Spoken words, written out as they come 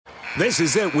This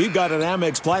is it. We've got an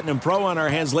Amex Platinum Pro on our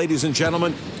hands, ladies and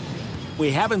gentlemen.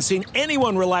 We haven't seen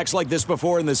anyone relax like this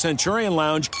before in the Centurion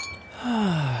Lounge.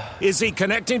 Is he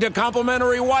connecting to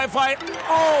complimentary Wi-Fi?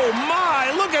 Oh,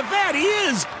 my. Look at that. He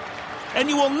is. And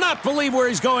you will not believe where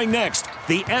he's going next.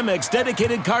 The Amex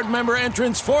dedicated card member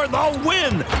entrance for the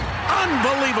win.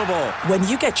 Unbelievable. When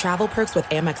you get travel perks with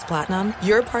Amex Platinum,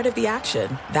 you're part of the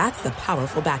action. That's the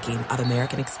powerful backing of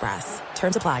American Express.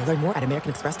 Terms apply. Learn more at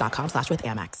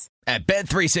americanexpress.com/withAmex. At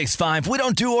Bet365, we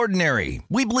don't do ordinary.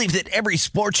 We believe that every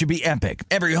sport should be epic.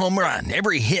 Every home run,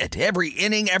 every hit, every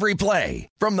inning, every play.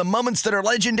 From the moments that are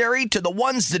legendary to the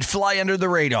ones that fly under the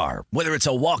radar. Whether it's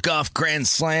a walk-off grand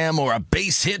slam or a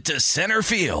base hit to center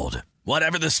field.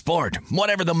 Whatever the sport,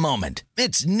 whatever the moment.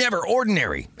 It's never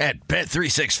ordinary at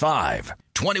Bet365.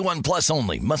 21 plus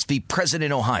only. Must be present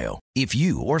in Ohio. If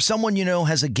you or someone you know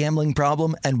has a gambling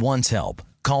problem and wants help,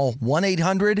 call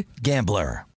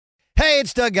 1-800-GAMBLER. Hey,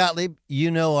 it's Doug Gottlieb. You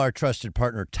know our trusted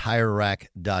partner,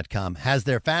 TireRack.com, has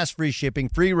their fast, free shipping,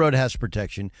 free road hazard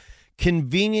protection,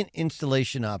 convenient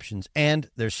installation options, and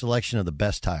their selection of the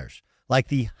best tires, like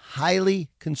the highly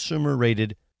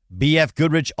consumer-rated BF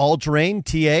Goodrich All-Terrain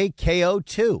TA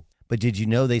KO2. But did you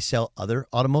know they sell other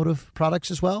automotive products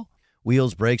as well?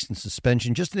 Wheels, brakes, and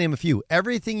suspension, just to name a few.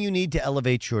 Everything you need to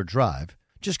elevate your drive.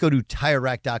 Just go to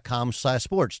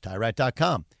TireRack.com/sports.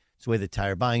 TireRack.com. It's the way that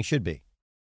tire buying should be.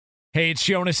 Hey, it's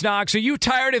Jonas Knox. Are you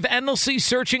tired of endlessly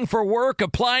searching for work,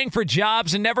 applying for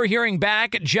jobs, and never hearing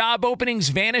back? Job openings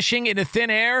vanishing into thin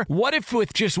air? What if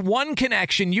with just one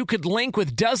connection, you could link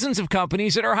with dozens of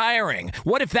companies that are hiring?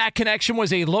 What if that connection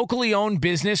was a locally owned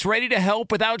business ready to help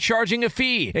without charging a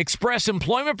fee? Express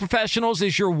Employment Professionals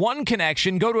is your one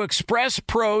connection. Go to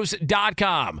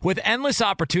expresspros.com. With endless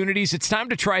opportunities, it's time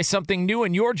to try something new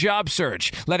in your job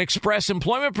search. Let Express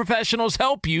Employment Professionals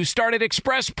help you. Start at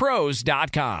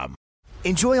expresspros.com.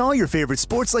 Enjoy all your favorite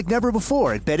sports like never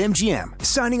before at BetMGM.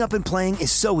 Signing up and playing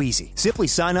is so easy. Simply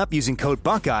sign up using code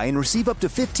Buckeye and receive up to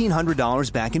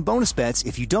 $1,500 back in bonus bets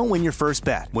if you don't win your first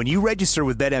bet. When you register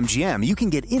with BetMGM, you can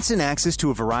get instant access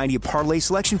to a variety of parlay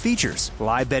selection features,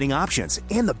 live betting options,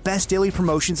 and the best daily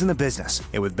promotions in the business.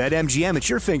 And with BetMGM at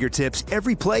your fingertips,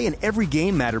 every play and every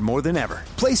game matter more than ever.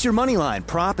 Place your moneyline,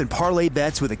 prop, and parlay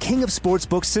bets with the king of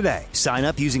sportsbooks today. Sign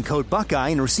up using code Buckeye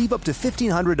and receive up to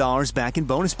 $1,500 back in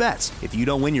bonus bets if you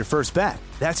don't win your first bet.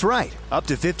 That's right, up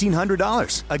to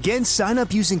 $1,500. Again, sign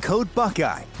up using code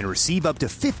Buckeye and receive up to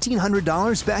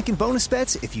 $1,500 back in bonus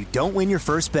bets if you don't win your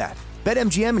first bet.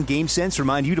 BetMGM and GameSense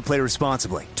remind you to play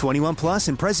responsibly. 21 plus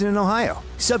and present in Ohio.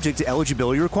 Subject to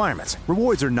eligibility requirements.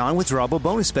 Rewards are non-withdrawable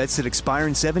bonus bets that expire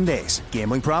in 7 days.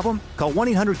 Gambling problem? Call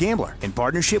 1-800-GAMBLER in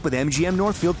partnership with MGM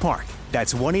Northfield Park.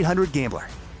 That's 1-800-GAMBLER.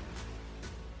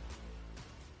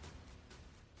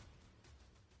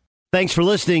 Thanks for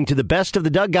listening to the Best of the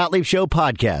Doug Gottlieb Show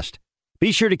podcast.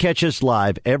 Be sure to catch us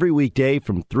live every weekday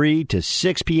from 3 to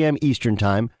 6 p.m. Eastern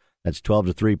Time. That's 12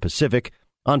 to 3 Pacific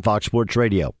on Fox Sports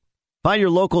Radio. Find your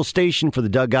local station for the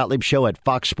Doug Gottlieb Show at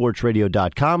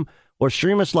foxsportsradio.com or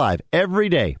stream us live every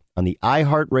day on the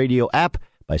iHeartRadio app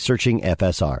by searching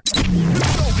FSR.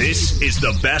 This is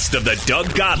the Best of the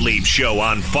Doug Gottlieb Show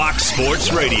on Fox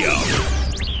Sports Radio.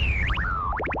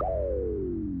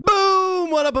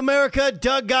 What up, America?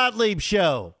 Doug Gottlieb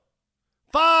Show.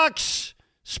 Fox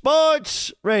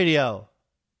Sports Radio.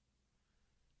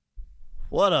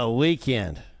 What a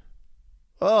weekend.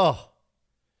 Oh,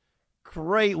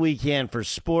 great weekend for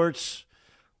sports.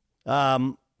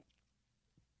 Obviously,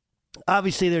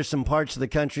 there's some parts of the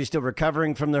country still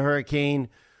recovering from the hurricane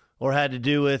or had to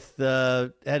deal with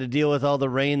all the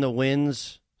rain, the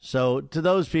winds. So to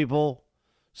those people,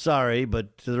 sorry,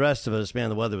 but to the rest of us, man,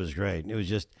 the weather was great.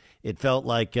 It felt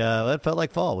like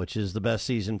fall, which is the best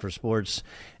season for sports,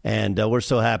 and we're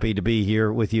so happy to be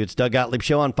here with you. It's Doug Gottlieb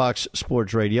Show on Fox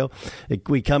Sports Radio.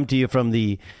 We come to you from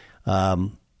the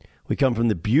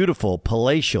beautiful,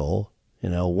 palatial,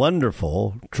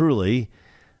 wonderful, truly,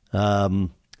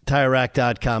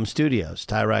 TireRack.com studios.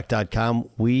 TireRack.com.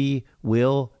 We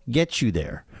will get you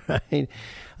there. Right?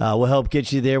 We'll help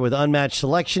get you there with unmatched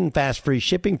selection, fast, free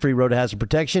shipping, free road hazard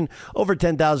protection, over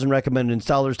 10,000 recommended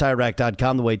installers.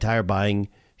 TireRack.com, the way tire buying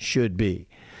should be.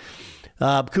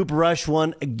 Cooper Rush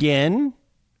won again.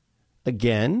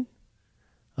 The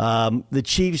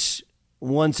Chiefs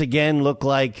once again look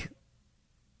like,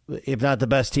 if not the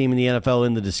best team in the NFL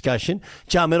in the discussion.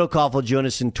 John Middlecoff will join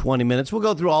us in 20 minutes. We'll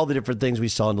go through all the different things we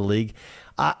saw in the league.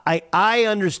 I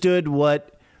understood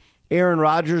what Aaron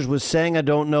Rodgers was saying. I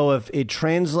don't know if it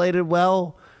translated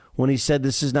well when he said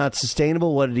this is not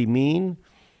sustainable. What did he mean?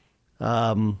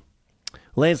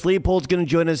 Lance Leopold's going to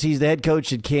join us. He's the head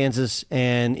coach at Kansas,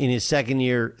 and in his second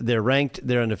year, they're ranked,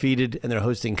 they're undefeated, and they're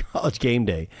hosting College Game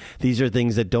Day. These are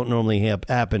things that don't normally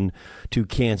happen to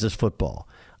Kansas football.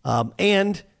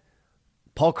 And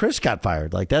Paul Chryst got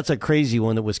fired. Like, that's a crazy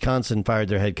one that Wisconsin fired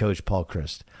their head coach, Paul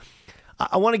Chryst.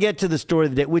 I want to get to the story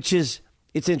of the day, which is,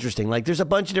 it's interesting. Like, there's a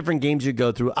bunch of different games you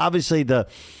go through. Obviously, the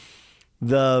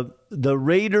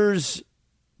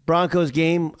Raiders-Broncos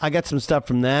game, I got some stuff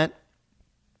from that.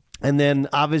 And then,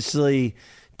 obviously,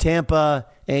 Tampa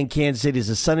and Kansas City is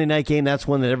a Sunday night game. That's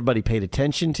one that everybody paid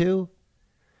attention to.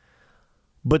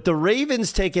 But the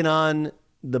Ravens taking on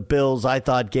the Bills, I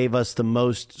thought, gave us the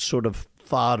most sort of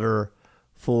fodder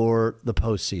for the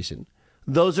postseason.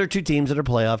 Those are two teams that are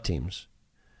playoff teams.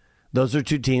 Those are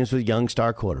two teams with young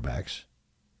star quarterbacks.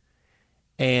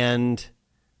 And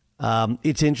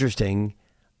it's interesting.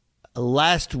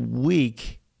 Last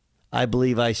week, I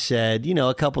believe I said,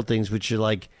 a couple things which are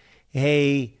like,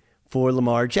 hey, for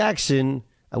Lamar Jackson,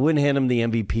 I wouldn't hand him the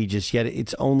MVP just yet.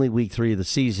 It's only week 3 of the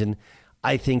season.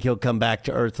 I think he'll come back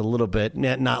to earth a little bit,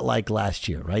 not like last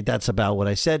year, right? That's about what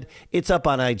I said. It's up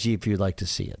on IG if you'd like to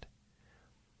see it.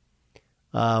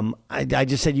 I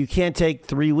just said you can't take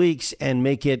 3 weeks and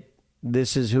make it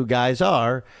this is who guys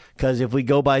are, because if we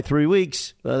go by 3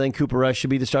 weeks, well, then Cooper Rush should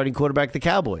be the starting quarterback of the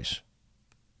Cowboys.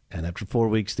 And after 4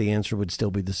 weeks, the answer would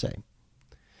still be the same.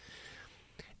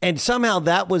 And somehow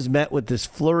that was met with this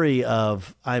flurry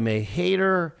of I'm a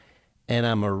hater and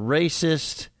I'm a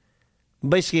racist. I'm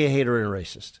basically a hater and a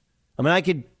racist. I mean, I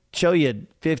could show you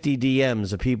 50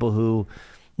 DMs of people who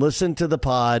listened to the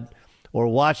pod or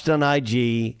watched on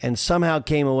IG and somehow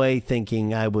came away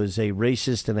thinking I was a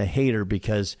racist and a hater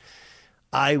because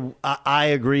I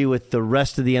agree with the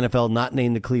rest of the NFL not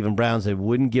named the Cleveland Browns. They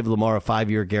wouldn't give Lamar a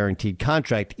 5-year guaranteed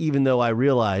contract, even though I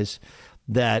realize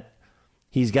that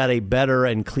he's got a better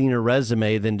and cleaner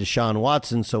resume than Deshaun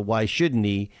Watson, so why shouldn't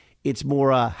he? It's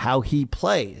more how he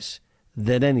plays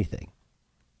than anything.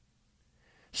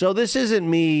 So this isn't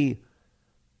me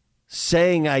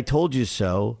saying I told you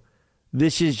so.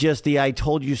 This is just the I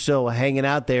told you so hanging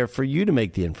out there for you to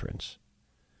make the inference.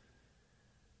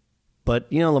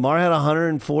 But, Lamar had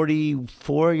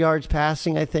 144 yards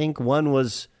passing, I think. One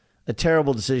was a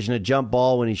terrible decision, a jump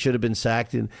ball when he should have been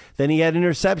sacked. And then he had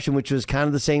interception, which was kind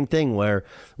of the same thing, where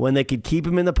when they could keep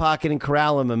him in the pocket and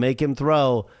corral him and make him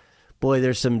throw, boy,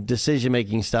 there's some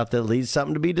decision-making stuff that leaves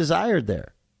something to be desired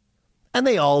there. And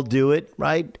they all do it,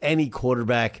 right? Any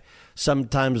quarterback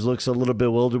sometimes looks a little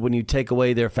bewildered when you take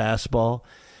away their fastball.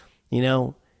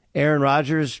 Aaron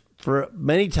Rodgers, for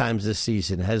many times this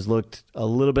season, has looked a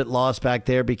little bit lost back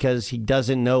there because he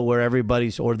doesn't know where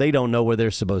everybody's, or they don't know where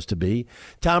they're supposed to be.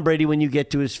 Tom Brady, when you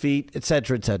get to his feet, et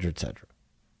cetera, et cetera, et cetera.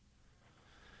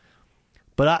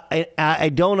 But I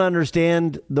don't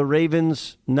understand the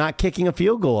Ravens not kicking a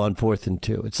field goal on 4th and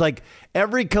 2. It's like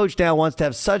every coach now wants to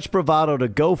have such bravado to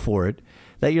go for it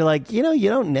that you're like, you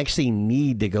don't actually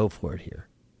need to go for it here.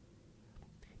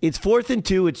 It's 4th and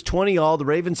 2. It's 20-all. The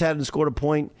Ravens hadn't scored a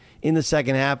point in the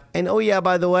second half. And, oh, yeah,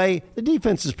 by the way, the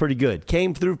defense is pretty good.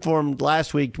 Came through for him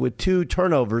last week with 2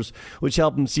 turnovers, which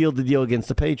helped him seal the deal against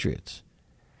the Patriots.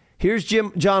 Here's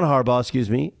John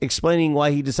Harbaugh, explaining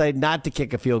why he decided not to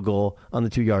kick a field goal on the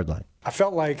 2-yard line. I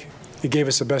felt like it gave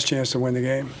us the best chance to win the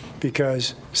game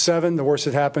because 7, the worst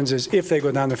that happens is if they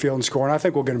go down the field and score, and I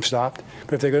think we'll get them stopped.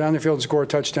 But if they go down the field and score a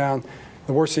touchdown,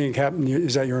 the worst thing that can happen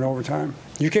is that you're in overtime.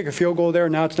 You kick a field goal there,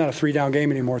 now it's not a 3-down game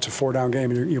anymore, it's a 4-down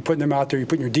game. And you're putting them out there, you're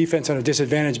putting your defense at a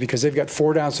disadvantage because they've got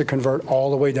 4 downs to convert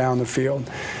all the way down the field.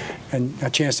 And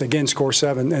a chance to, again, score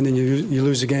 7, and then you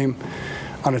lose the game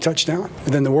on a touchdown.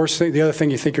 And then the other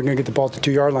thing, you think you're going to get the ball at the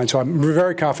 2-yard line. So I'm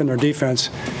very confident in our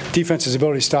defense's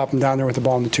ability to stop them down there with the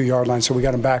ball on the 2-yard line. So we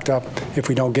got them backed up. If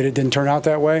we don't get it, didn't turn out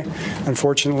that way,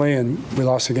 unfortunately, and we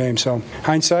lost the game. So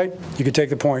hindsight, you could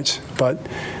take the points. But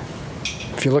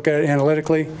if you look at it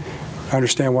analytically, I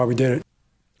understand why we did it.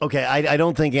 Okay, I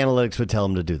don't think analytics would tell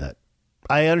him to do that.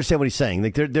 I understand what he's saying.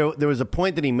 Like there was a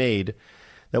point that he made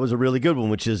that was a really good one,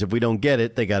 which is if we don't get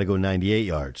it, they got to go 98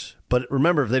 yards. But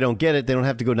remember, if they don't get it, they don't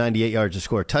have to go 98 yards to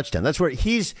score a touchdown. That's where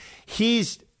he's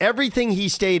everything he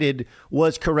stated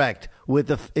was correct, with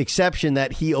the exception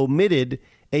that he omitted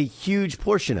a huge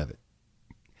portion of it.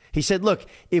 He said, look,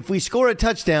 if we score a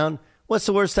touchdown, what's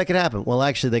the worst that could happen? Well,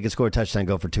 actually, they could score a touchdown,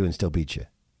 go for 2, and still beat you.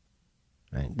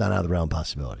 Right? Not out of the realm of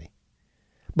possibility.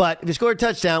 But if you score a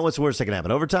touchdown, what's the worst that can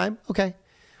happen? Overtime? Okay.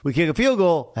 We kick a field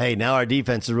goal. Hey, now our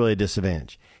defense is really a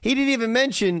disadvantage. He didn't even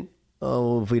mention,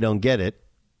 if we don't get it,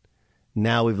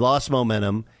 now we've lost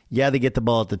momentum. Yeah, they get the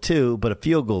ball at the 2, but a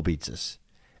field goal beats us.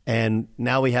 And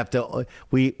now we have to,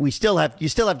 you still have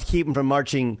to keep them from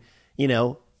marching,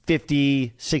 50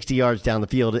 50, 60 yards down the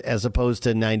field as opposed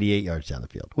to 98 yards down the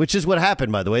field, which is what happened,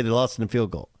 by the way. They lost in the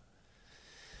field goal.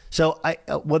 So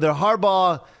whether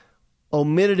Harbaugh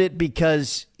omitted it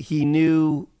because he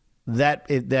knew that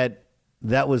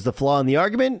that was the flaw in the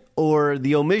argument, or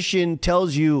the omission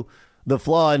tells you the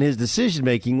flaw in his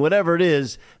decision-making, whatever it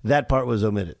is, that part was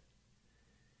omitted.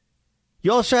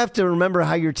 You also have to remember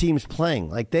how your team's playing.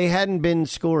 Like, they hadn't been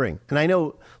scoring. And I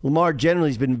know Lamar generally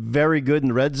has been very good in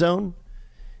the red zone.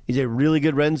 He's a really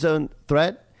good red zone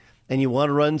threat. And you want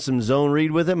to run some zone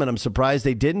read with him, and I'm surprised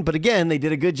they didn't. But again, they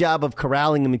did a good job of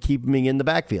corralling him and keeping him in the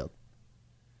backfield.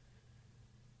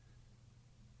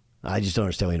 I just don't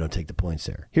understand why you don't take the points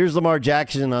there. Here's Lamar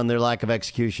Jackson on their lack of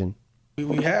execution.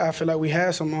 I feel like we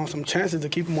had some chances to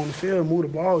keep him on the field, move the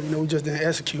ball. We just didn't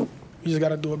execute. We just got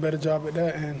to do a better job at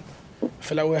that, and I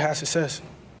feel like we'll have success.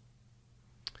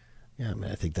 Yeah, I mean,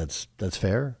 I think that's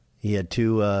fair. He had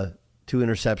two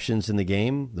interceptions in the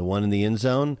game, the one in the end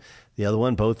zone, the other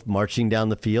one both marching down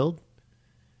the field.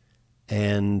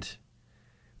 And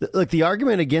look, the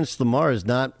argument against Lamar has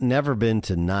never been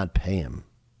to not pay him.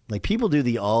 Like, people do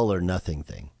the all or nothing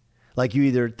thing. Like, you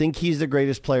either think he's the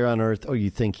greatest player on earth or you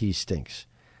think he stinks.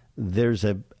 There's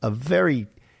a very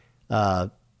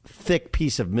thick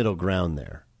piece of middle ground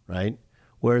there, right?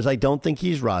 Whereas I don't think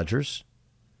he's Rodgers.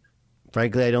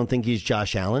 Frankly, I don't think he's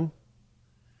Josh Allen.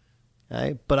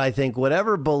 Right? But I think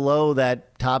whatever below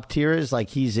that top tier is,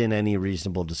 like, he's in any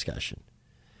reasonable discussion.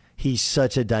 He's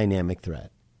such a dynamic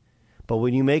threat. But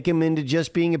when you make him into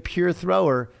just being a pure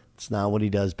thrower, it's not what he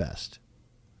does best.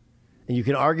 And you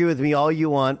can argue with me all you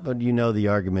want, but you know the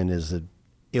argument is an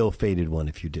ill-fated one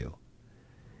if you do.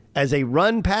 As a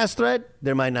run-pass threat,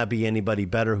 there might not be anybody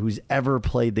better who's ever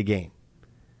played the game.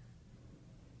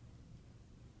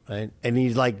 Right? And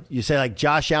he's like, you say like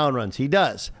Josh Allen runs. He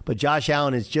does. But Josh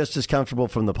Allen is just as comfortable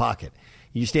from the pocket.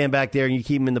 You stand back there and you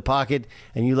keep him in the pocket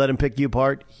and you let him pick you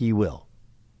apart, he will.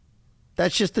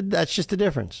 That's just the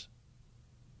difference.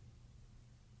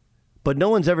 But no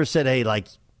one's ever said, hey, like,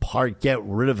 get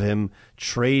rid of him,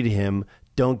 trade him,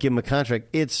 don't give him a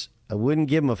contract. I wouldn't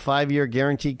give him a 5-year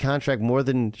guaranteed contract more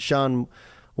than Deshaun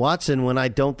Watson when I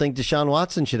don't think Deshaun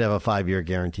Watson should have a 5-year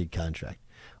guaranteed contract.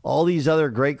 All these other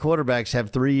great quarterbacks have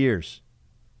 3 years.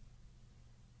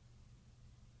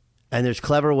 And there's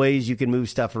clever ways you can move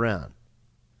stuff around.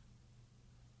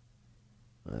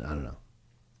 I don't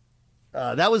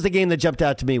know. That was the game that jumped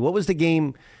out to me. What was the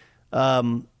game,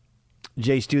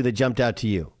 Jay Stu, that jumped out to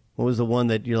you? What was the one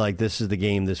that you're like, this is the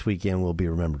game this weekend we'll be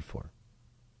remembered for?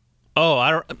 Oh,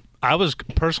 I was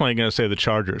personally going to say the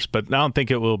Chargers, but I don't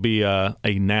think it will be a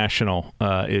national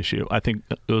issue. I think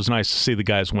it was nice to see the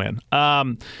guys win.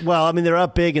 Well, I mean, they're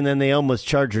up big, and then they almost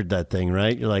chargered that thing,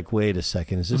 right? You're like, wait a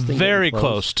second. Is this thing very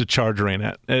close to charging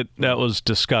it? That was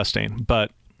disgusting,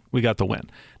 but we got the win.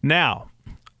 Now,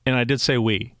 and I did say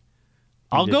we.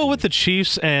 I'll go with the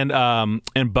Chiefs and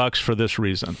Bucks for this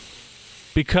reason.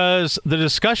 Because the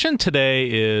discussion today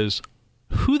is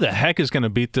who the heck is going to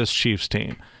beat this Chiefs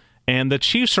team? And the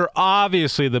Chiefs are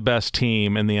obviously the best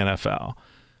team in the NFL.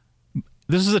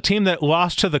 This is a team that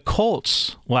lost to the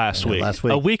Colts last week.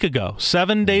 A week ago.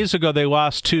 7 days ago, they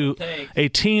lost to a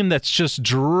team that's just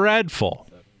dreadful.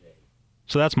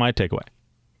 So that's my takeaway.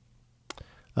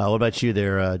 What about you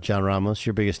there, John Ramos?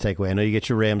 Your biggest takeaway? I know you get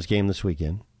your Rams game this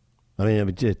weekend. I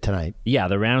mean, tonight. Yeah,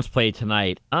 the Rams play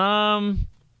tonight.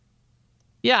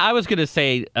 Yeah, I was going to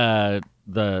say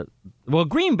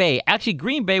Green Bay. Actually,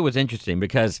 Green Bay was interesting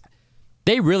because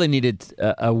they really needed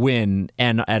a win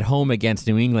and at home against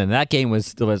New England. That game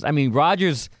was I mean,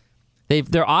 Rodgers,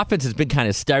 their offense has been kind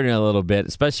of starting a little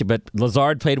bit, but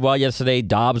Lazard played well yesterday.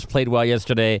 Dobbs played well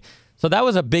yesterday. So that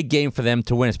was a big game for them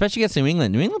to win, especially against New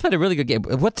England. New England played a really good game.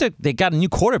 They got a new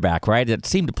quarterback, right? It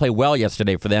seemed to play well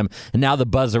yesterday for them. And now the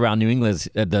buzz around New England,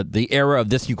 the era of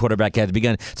this new quarterback has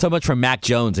begun. So much for Mac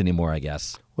Jones anymore, I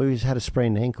guess. Well, he's had a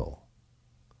sprained ankle.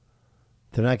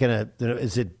 They're not going to...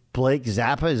 Is it Blake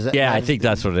Zappa? I think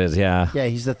that's what it is, yeah. Yeah,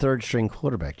 he's the third-string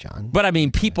quarterback, John. But, I mean,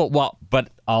 but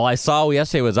all I saw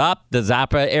yesterday was the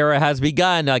Zappa era has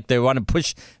begun. Like, they want to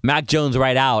push Mac Jones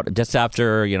right out just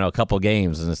after, a couple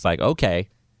games. And it's like, okay,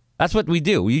 that's what we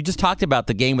do. You just talked about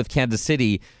the game with Kansas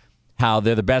City, how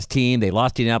they're the best team. They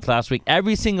lost Indianapolis last week.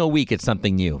 Every single week, it's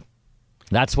something new.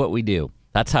 That's what we do.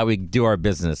 That's how we do our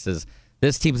business is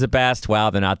this team's the best. Wow,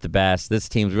 they're not the best. This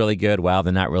team's really good. Wow,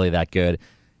 they're not really that good.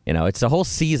 It's the whole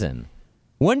season.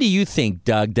 When do you think,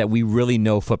 Doug, that we really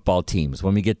know football teams?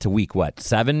 When we get to week,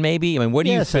 7 maybe? I mean, what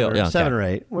do you feel? 7 or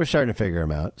 8. We're starting to figure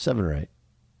them out. 7 or 8.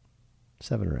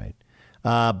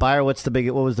 Buyer, what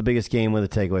was the biggest game with a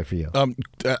takeaway for you?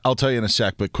 I'll tell you in a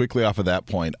sec, but quickly off of that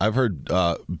point, I've heard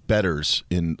bettors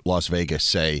in Las Vegas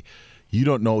say you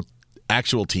don't know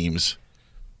actual teams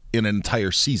in an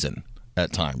entire season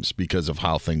at times because of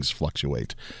how things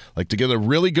fluctuate. Like, to get a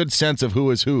really good sense of who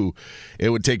is who, it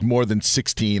would take more than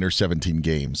 16 or 17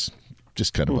 games.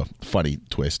 Just kind of a funny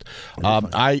twist.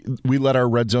 We let our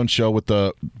Red Zone show with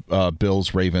the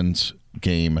Bills-Ravens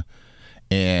game,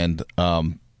 and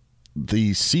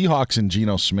the Seahawks and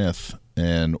Geno Smith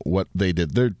and what they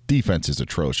did, their defense is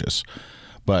atrocious.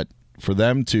 But for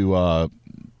them to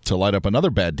light up another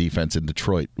bad defense in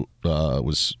Detroit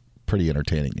was pretty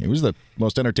entertaining. It was the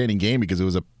most entertaining game because it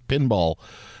was a pinball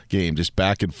game, just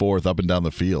back and forth, up and down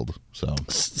the field. So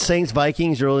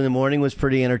Saints-Vikings early in the morning was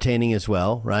pretty entertaining as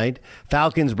well, right?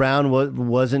 Falcons-Brown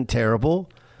wasn't terrible.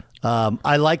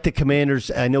 I like the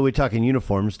Commanders. I know we're talking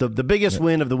uniforms. The biggest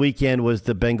win of the weekend was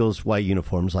the Bengals white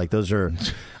uniforms. Like, those are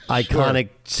iconic.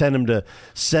 Send them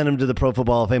to the Pro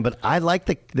Football Hall of Fame. But I like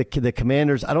the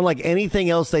Commanders. I don't like anything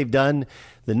else they've done.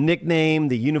 The nickname,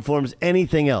 the uniforms,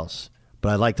 anything else. But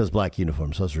I like those black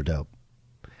uniforms. Those are dope.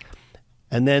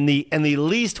 And then the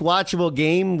least watchable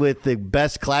game with the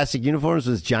best classic uniforms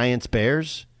was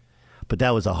Giants-Bears. But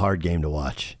that was a hard game to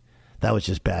watch. That was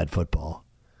just bad football.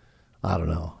 I don't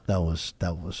know. That was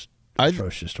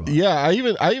atrocious to watch. Yeah, I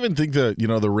even think that,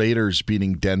 the Raiders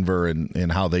beating Denver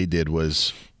and how they did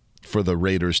was for the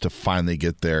Raiders to finally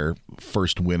get their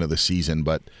first win of the season.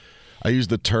 But I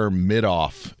used the term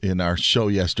mid-off in our show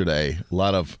yesterday. A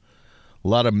lot of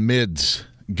mids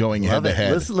going head to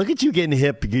head. Look at you getting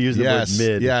hip because you use the word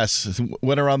mid. Yes.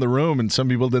 Went around the room and some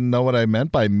people didn't know what I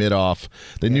meant by mid-off.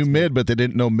 They knew mid, but they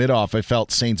didn't know mid-off. I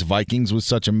felt Saints-Vikings was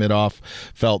such a mid-off.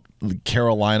 Felt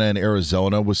Carolina and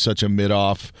Arizona was such a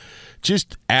mid-off.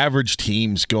 Just average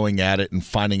teams going at it and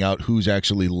finding out who's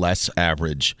actually less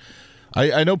average.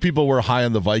 I know people were high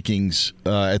on the Vikings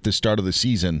at the start of the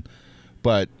season,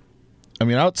 but,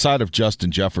 outside of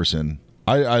Justin Jefferson,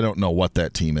 I don't know what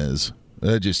that team is.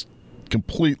 They're just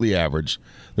completely average.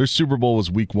 Their Super Bowl was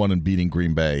week 1 and beating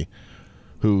Green Bay,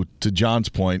 who, to John's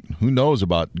point, who knows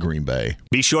about Green Bay?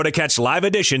 Be sure to catch live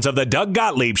editions of the Doug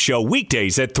Gottlieb Show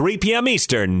weekdays at 3 p.m.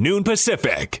 Eastern, noon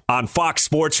Pacific, on Fox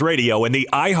Sports Radio and the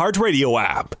iHeartRadio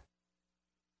app.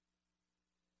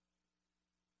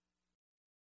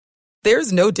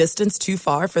 There's no distance too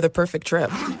far for the perfect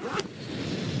trip.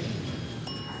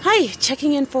 Hi,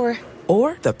 checking in for...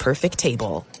 Or the perfect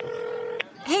table.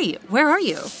 Hey, where are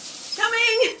you?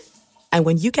 Coming! And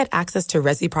when you get access to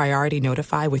Resi Priority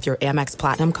Notify with your Amex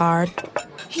Platinum card...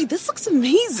 Hey, this looks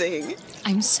amazing!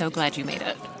 I'm so glad you made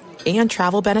it. And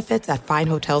travel benefits at fine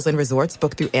hotels and resorts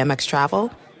booked through Amex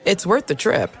Travel, it's worth the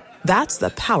trip. That's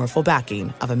the powerful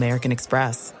backing of American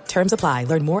Express. Terms apply.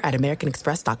 Learn more at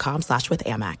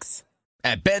americanexpress.com/withAmex.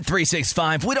 At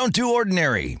Bet365, we don't do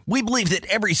ordinary. We believe that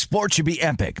every sport should be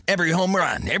epic. Every home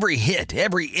run, every hit,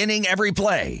 every inning, every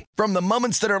play. From the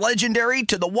moments that are legendary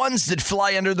to the ones that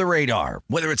fly under the radar.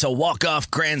 Whether it's a walk-off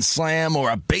grand slam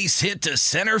or a base hit to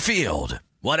center field.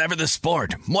 Whatever the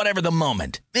sport, whatever the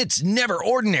moment. It's never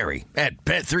ordinary at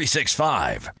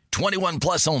Bet365. 21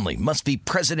 plus only. Must be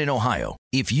present in Ohio.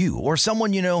 If you or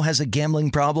someone you know has a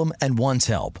gambling problem and wants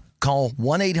help, call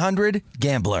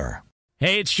 1-800-GAMBLER.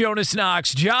 Hey, it's Jonas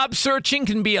Knox. Job searching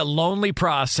can be a lonely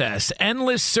process.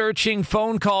 Endless searching,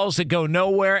 phone calls that go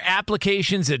nowhere,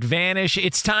 applications that vanish.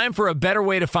 It's time for a better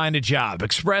way to find a job.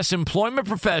 Express Employment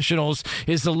Professionals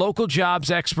is the local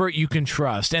jobs expert you can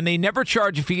trust, and they never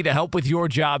charge a fee to help with your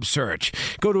job search.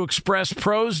 Go to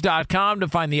expresspros.com to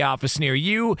find the office near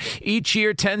you. Each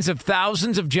year, tens of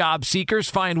thousands of job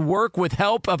seekers find work with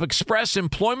help of Express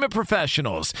Employment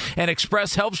Professionals, and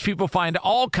Express helps people find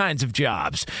all kinds of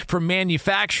jobs, from manufacturing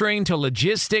to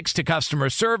logistics to customer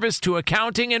service to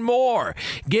accounting and more.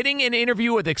 Getting an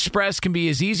interview with Express can be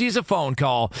as easy as a phone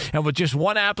call, and with just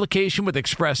one application with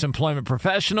Express Employment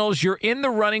Professionals, you're in the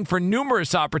running for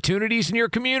numerous opportunities in your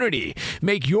community.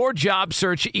 Make your job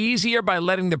search easier by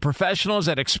letting the professionals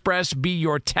at Express be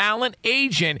your talent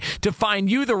agent to find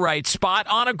you the right spot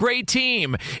on a great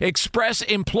team. Express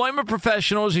Employment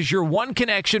Professionals is your one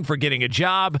connection for getting a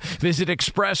job. Visit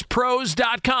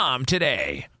expresspros.com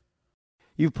today.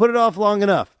 You've put it off long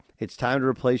enough. It's time to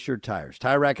replace your tires.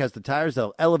 Tire Rack has the tires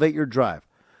that'll elevate your drive.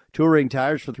 Touring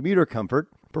tires for commuter comfort,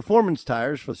 performance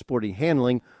tires for sporty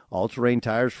handling, all-terrain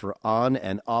tires for on-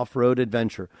 and off-road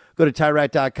adventure. Go to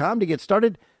TireRack.com to get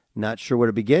started. Not sure where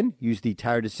to begin? Use the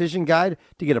Tire Decision Guide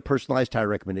to get a personalized tire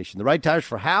recommendation. The right tires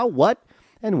for how, what,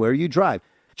 and where you drive.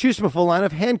 Choose from a full line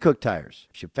of hand-cooked tires.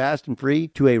 Ship fast and free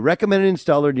to a recommended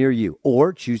installer near you.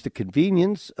 Or choose the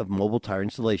convenience of mobile tire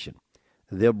installation.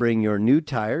 They'll bring your new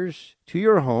tires to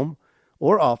your home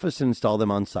or office and install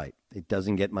them on site. It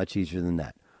doesn't get much easier than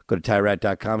that. Go to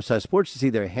TireRack.com/sports to see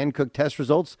their hand-cooked test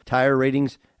results, tire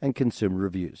ratings, and consumer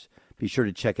reviews. Be sure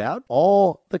to check out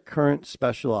all the current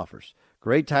special offers.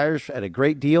 Great tires at a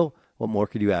great deal. What more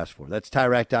could you ask for? That's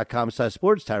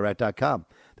TireRack.com/sports, TireRack.com,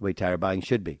 the way tire buying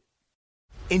should be.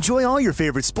 Enjoy all your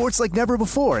favorite sports like never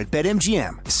before at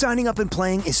BetMGM. Signing up and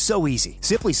playing is so easy.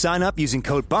 Simply sign up using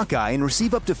code Buckeye and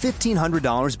receive up to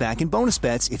 $1,500 back in bonus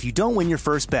bets if you don't win your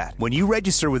first bet. When you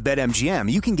register with BetMGM,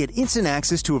 you can get instant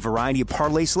access to a variety of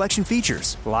parlay selection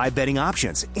features, live betting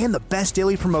options, and the best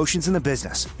daily promotions in the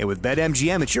business. And with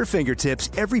BetMGM at your fingertips,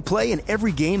 every play and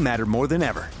every game matter more than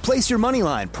ever. Place your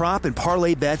moneyline, prop, and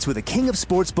parlay bets with the king of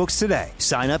sportsbooks today.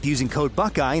 Sign up using code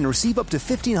Buckeye and receive up to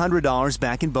 $1,500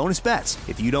 back in bonus bets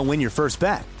if you don't win your first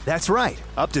bet. That's right,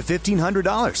 up to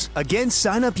 $1,500. Again,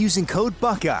 sign up using code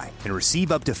Buckeye and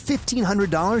receive up to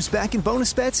 $1,500 back in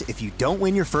bonus bets if you don't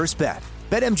win your first bet.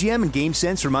 BetMGM and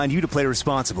GameSense remind you to play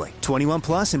responsibly. 21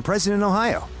 plus and present in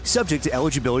Ohio. Subject to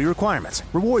eligibility requirements.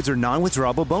 Rewards are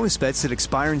non-withdrawable bonus bets that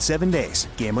expire in 7 days.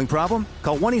 Gambling problem?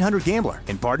 Call 1-800-GAMBLER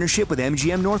in partnership with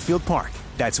MGM Northfield Park.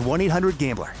 That's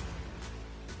 1-800-GAMBLER.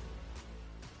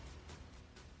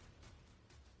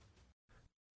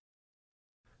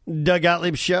 Doug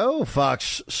Gottlieb Show,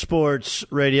 Fox Sports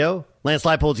Radio. Lance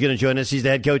Leipold's going to join us. He's the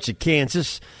head coach at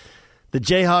Kansas. The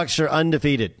Jayhawks are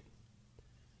undefeated.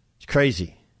 It's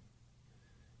crazy.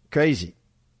 Crazy.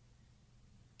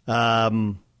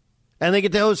 And they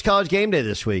get to host College Game Day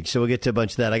this week, so we'll get to a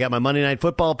bunch of that. I got my Monday Night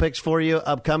Football picks for you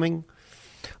upcoming.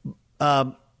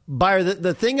 Byron,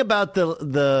 the thing about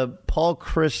the Paul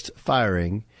Chryst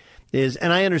firing is,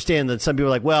 and I understand that some people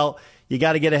are like, well, you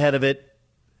got to get ahead of it.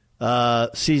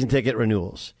 Season ticket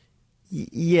renewals.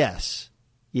 Yes.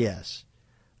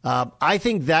 I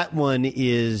think that one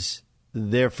is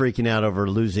they're freaking out over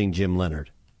losing Jim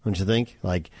Leonard. Don't you think?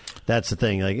 Like, that's the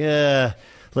thing. Like,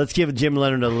 let's give Jim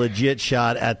Leonard a legit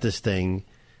shot at this thing.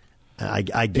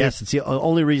 I guess it's the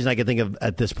only reason I can think of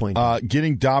at this point.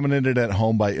 Getting dominated at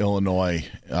home by Illinois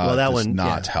does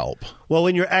not help. Well,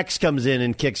 when your ex comes in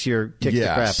and kicks the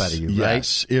crap out of you, right?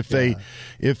 Yes.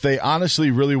 If they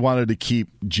honestly really wanted to keep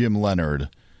Jim Leonard,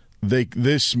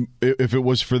 if it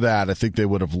was for that, I think they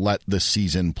would have let the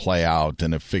season play out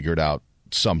and have figured out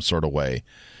some sort of way.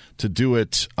 To do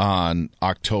it on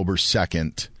October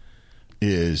 2nd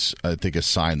is, I think, a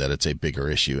sign that it's a bigger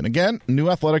issue. And again, new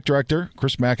athletic director,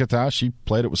 Chris McIntosh, he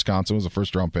played at Wisconsin, was a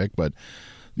first-round pick, but,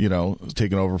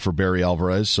 taking over for Barry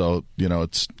Alvarez. So,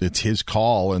 it's his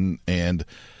call. And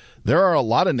there are a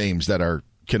lot of names that are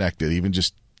connected, even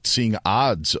just seeing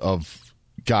odds of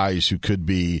guys who could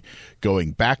be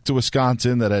going back to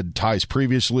Wisconsin that had ties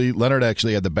previously. Leonard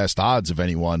actually had the best odds of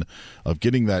anyone of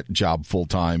getting that job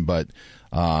full-time, but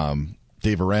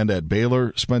Dave Aranda at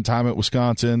Baylor spent time at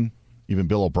Wisconsin. Even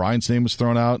Bill O'Brien's name was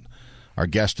thrown out. Our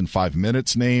guest in 5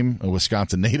 minutes name, a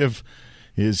Wisconsin native,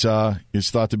 is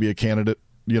thought to be a candidate,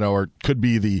 or could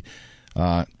be the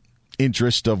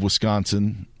interest of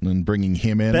Wisconsin in bringing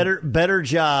him in. Better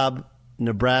job,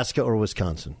 Nebraska or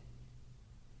Wisconsin?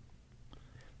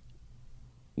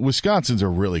 Wisconsin's a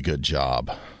really good job.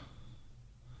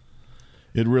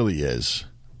 It really is.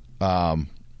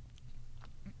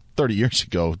 30 years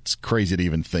ago, it's crazy to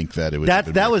even think that it would.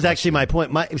 That was actually my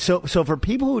point. So for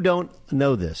people who don't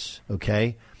know this,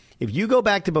 okay, if you go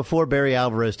back to before Barry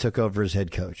Alvarez took over as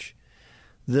head coach,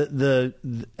 and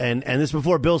this is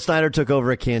before Bill Snyder took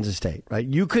over at Kansas State, right?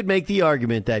 You could make the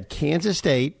argument that Kansas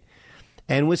State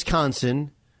and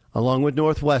Wisconsin, along with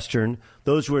Northwestern,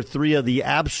 those were three of the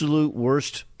absolute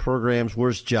worst programs,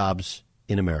 worst jobs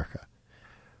in America,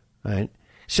 right?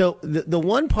 So the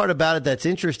one part about it that's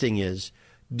interesting is,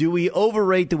 do we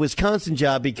overrate the Wisconsin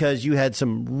job because you had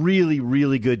some really,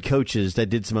 really good coaches that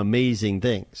did some amazing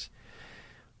things,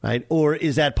 right? Or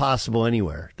is that possible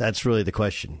anywhere? That's really the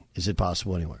question. Is it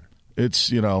possible anywhere?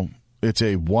 It's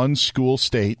a one-school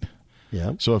state.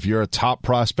 Yeah. So if you're a top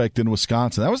prospect in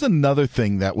Wisconsin, that was another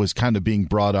thing that was kind of being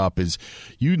brought up is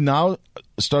you now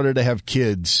started to have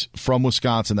kids from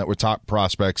Wisconsin that were top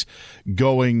prospects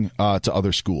going to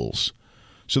other schools.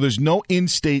 So there's no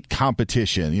in-state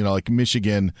competition, like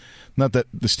Michigan. Not that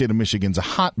the state of Michigan's a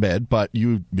hotbed, but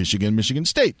Michigan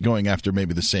State going after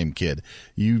maybe the same kid.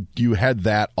 You had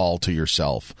that all to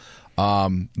yourself.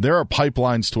 There are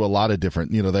pipelines to a lot of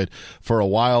different. That for a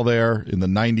while there in the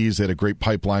 90s, they had a great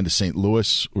pipeline to St.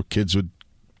 Louis, where kids would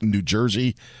New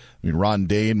Jersey. I mean, Ron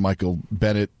Dane, Michael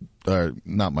Bennett,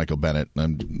 not Michael Bennett.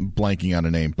 I'm blanking on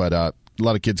a name, but a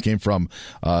lot of kids came from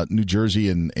New Jersey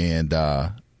and.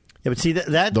 Yeah, but see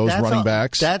those running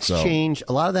backs. That's changed.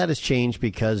 A lot of that has changed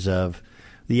because of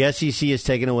The SEC has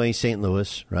taken away St.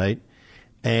 Louis, right?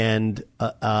 And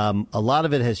a lot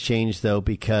of it has changed, though,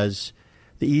 because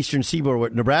the Eastern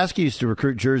Seaboard, Nebraska used to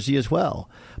recruit Jersey as well.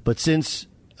 But since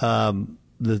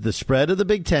the spread of the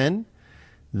Big Ten,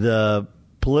 the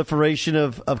proliferation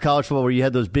of college football, where you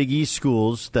had those Big East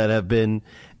schools that have been,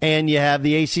 and you have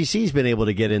the ACC's been able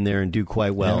to get in there and do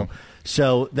quite well. Yeah.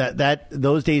 So that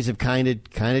those days have kind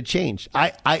of changed.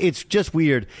 It's just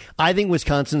weird. I think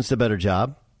Wisconsin's the better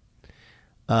job.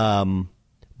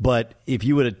 But if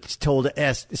you would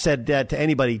have said that to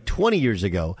anybody 20 years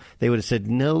ago, they would have said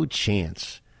no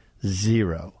chance,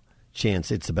 zero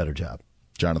chance. It's a better job.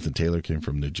 Jonathan Taylor came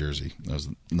from New Jersey. That was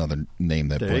another name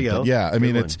that. There you go. But yeah, I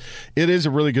mean it is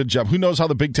a really good job. Who knows how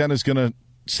the Big Ten is going to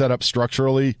set up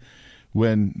structurally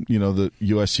when the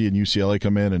USC and UCLA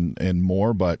come in and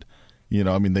more. But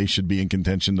I mean they should be in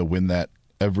contention to win that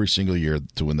every single year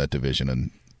to win that division,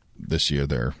 and this year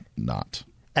they're not.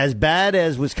 As bad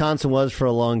as Wisconsin was for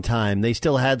a long time, they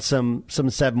still had some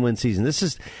 7-win season. This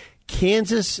is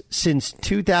Kansas since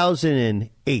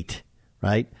 2008,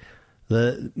 right?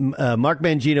 Mark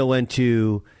Mangino went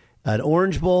to an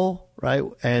Orange Bowl, right,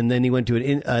 and then he went to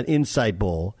an Insight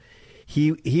Bowl.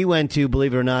 He went to,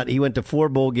 believe it or not, he went to 4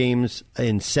 bowl games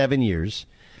in 7 years.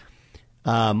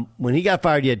 When he got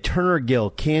fired, you had Turner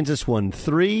Gill. Kansas won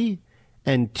 3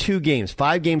 and 2 games,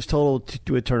 5 games total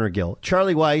with Turner Gill.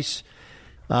 Charlie Weiss.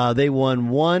 They won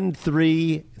 1,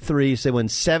 3, 3, so they won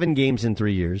 7 games in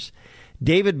 3 years.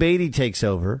 David Beatty takes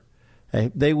over.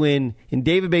 They win, in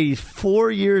David Beatty's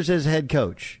 4 years as head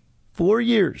coach, 4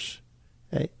 years,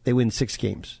 they win 6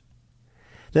 games.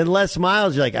 Then Les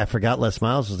Miles, you're like, I forgot Les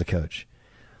Miles was the coach.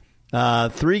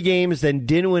 3 games, then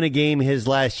didn't win a game his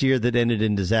last year that ended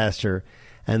in disaster.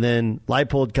 And then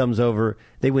Leipold comes over.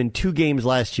 They win 2 games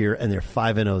last year, and they're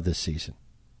 5-0 this season.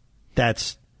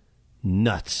 That's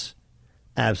nuts.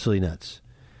 Absolutely nuts.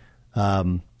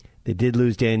 They did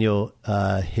lose Daniel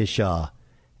Hishaw,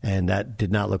 and that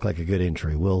did not look like a good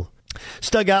injury.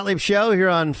 Stug Gottlieb Show here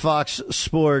on Fox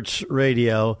Sports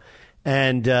Radio,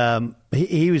 and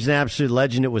he was an absolute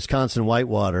legend at Wisconsin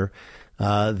Whitewater.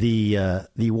 The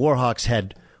Warhawks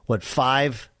had,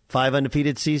 5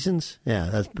 undefeated seasons? Yeah,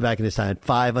 that's back in his time.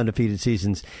 5 undefeated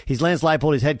seasons. He's Lance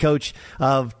Leipold. He's head coach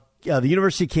of the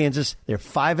University of Kansas. They're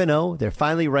 5-0. They're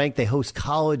finally ranked. They host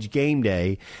College Game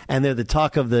Day, and they're the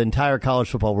talk of the entire college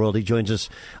football world. He joins us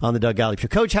on the Doug Gottlieb Show.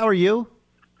 Coach, how are you?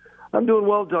 I'm doing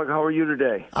well, Doug. How are you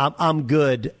today? I'm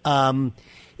good.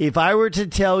 If I were to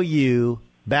tell you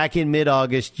back in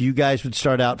mid-August you guys would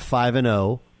start out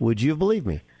 5-0, would you have believed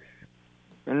me?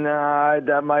 Nah,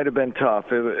 that might have been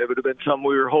tough. It would have been something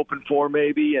we were hoping for,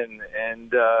 maybe, and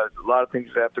a lot of things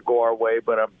have to go our way.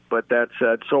 But that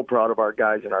said, so proud of our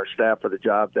guys and our staff for the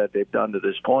job that they've done to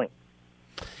this point.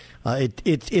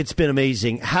 It's been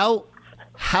amazing. How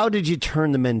did you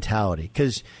turn the mentality?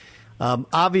 Because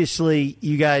obviously,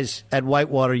 you guys at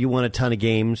Whitewater, you won a ton of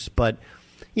games, but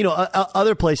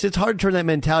other places it's hard to turn that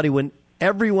mentality when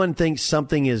everyone thinks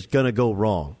something is going to go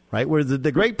wrong. Right? Where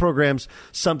the great programs,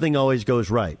 something always goes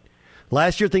right.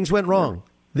 Last year, things went wrong.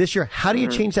 This year, how do you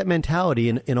change that mentality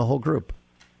in a whole group?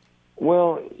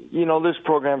 Well, this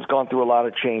program's gone through a lot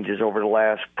of changes over the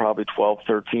last probably 12,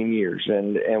 13 years.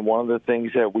 And one of the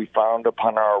things that we found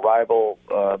upon our arrival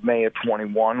May of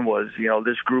 21 was,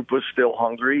 this group was still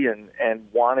hungry and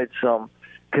wanted some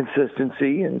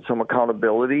consistency and some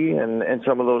accountability and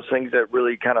some of those things that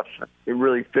really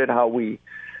really fit how we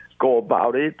go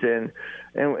about it.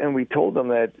 And we told them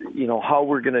that, how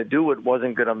we're going to do it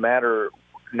wasn't going to matter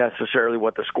necessarily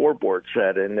what the scoreboard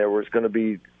said. And there was going to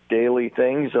be daily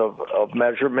things of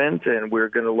measurement, and we're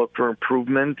going to look for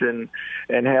improvement and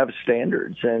have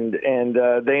standards. And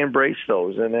they embraced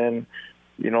those. And then,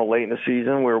 late in the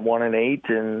season, we were 1-8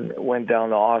 and went down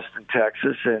to Austin,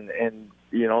 Texas. And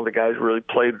the guys really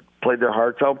played their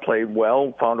hearts out, played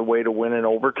well, found a way to win in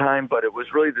overtime. But it was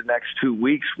really the next 2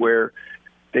 weeks where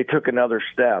they took another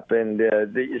step, and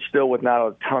still with not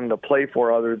a ton to play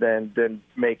for other than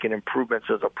making improvements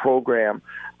as a program,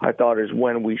 I thought is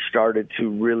when we started to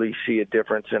really see a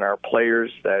difference in our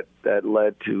players that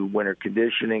led to winter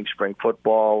conditioning, spring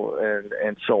football,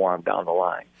 and so on down the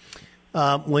line.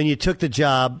 When you took the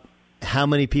job, how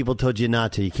many people told you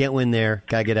not to? You can't win there.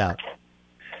 Got to get out.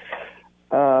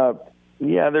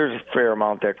 Yeah, there's a fair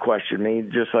amount that questioned me,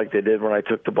 just like they did when I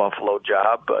took the Buffalo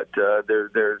job. But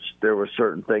there were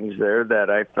certain things there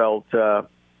that I felt,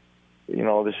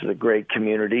 this is a great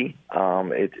community.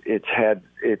 It's had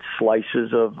its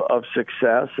slices of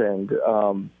success, and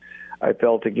I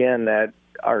felt again that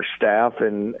our staff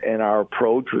and our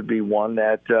approach would be one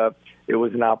that it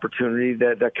was an opportunity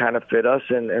that kind of fit us,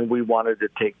 and we wanted to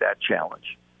take that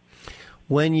challenge.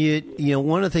 When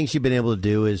one of the things you've been able to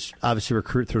do is obviously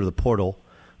recruit through the portal.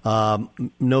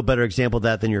 No better example of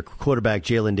that than your quarterback,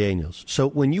 Jalen Daniels. So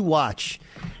when you watch,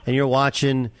 and you're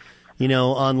watching,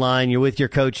 online, you're with your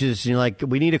coaches, and you're like,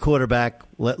 we need a quarterback.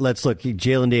 Let's look,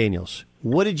 Jalen Daniels.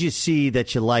 What did you see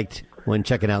that you liked when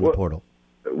checking out the portal?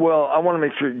 Well, I want to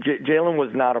make sure Jalen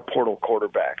was not a portal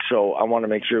quarterback, so I want to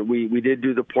make sure we did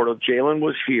do the portal. Jalen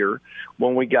was here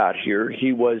when we got here.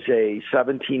 He was a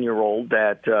 17-year-old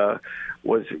that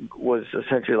was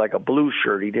essentially like a blue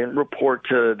shirt. He didn't report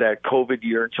to that COVID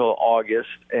year until August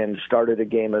and started a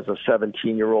game as a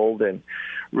 17-year-old and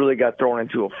really got thrown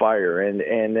into a fire.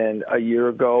 And then a year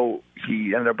ago,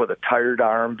 he ended up with a tired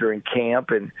arm during camp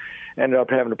and ended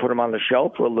up having to put him on the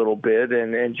shelf for a little bit.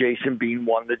 And Jason Bean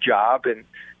won the job.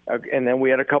 And then we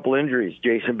had a couple injuries,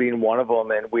 Jason being one of them,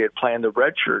 and we had planned the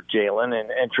redshirt Jalen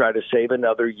and try to save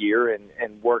another year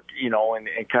and work,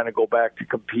 and kind of go back to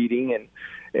competing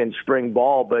and spring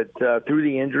ball. But through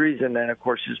the injuries and then, of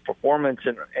course, his performance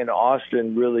in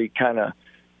Austin really kind of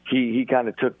he kind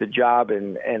of took the job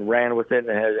and ran with it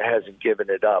and hasn't given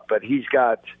it up. But he's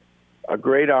got a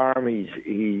great arm.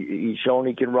 He's shown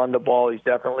he can run the ball. He's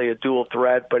definitely a dual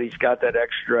threat, but he's got that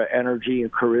extra energy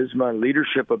and charisma and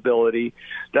leadership ability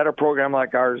that a program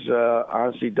like ours,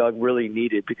 honestly, Doug, really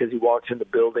needed because he walks in the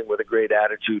building with a great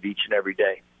attitude each and every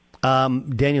day.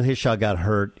 Daniel Hishaw got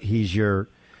hurt. He's your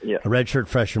redshirt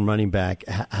freshman running back.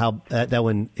 How that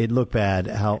one, it looked bad.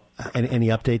 Any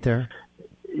update there?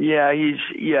 Yeah,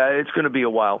 it's going to be a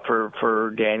while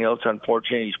for Daniel. It's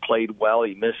unfortunate. He's played well.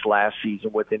 He missed last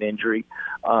season with an injury.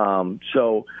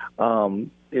 So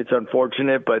it's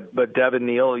unfortunate, but Devin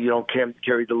Neal,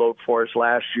 carried the load for us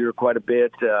last year quite a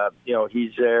bit.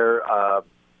 He's there.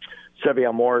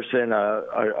 Sevion Morrison,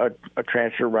 a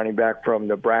transfer running back from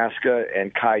Nebraska,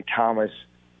 and Kai Thomas,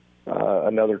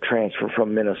 another transfer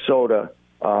from Minnesota,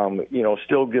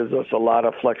 still gives us a lot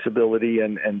of flexibility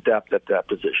and depth at that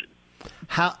position.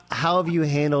 How have you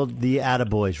handled the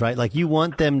attaboys, right? Like, you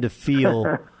want them to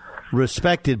feel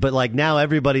respected, but like now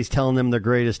everybody's telling them they're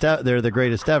the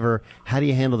greatest ever. How do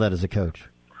you handle that as a coach?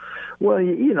 Well,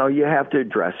 you have to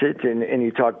address it and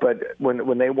you talk, but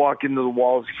when they walk into the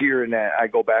walls here, and I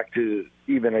go back to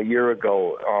even a year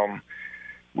ago,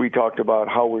 we talked about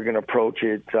how we're going to approach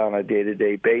it on a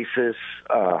day-to-day basis,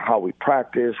 how we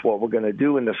practice, what we're going to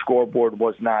do, and the scoreboard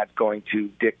was not going to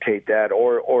dictate that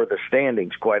or the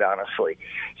standings, quite honestly.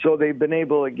 So they've been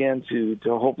able, again, to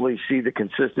hopefully see the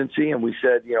consistency, and we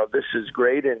said, this is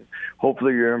great, and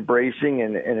hopefully you're embracing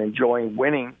and enjoying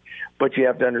winning, but you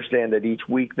have to understand that each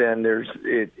week then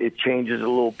it changes a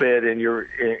little bit, and your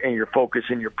focus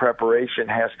and your preparation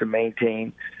has to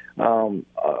maintain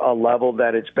a level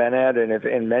that it's been at, and if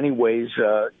in many ways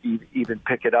even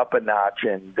pick it up a notch.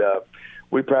 And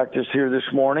we practiced here this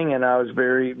morning, and I was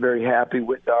very, very happy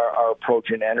with our approach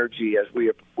and energy as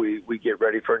we get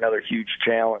ready for another huge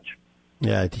challenge.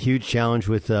 Yeah, it's a huge challenge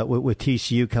with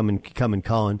TCU coming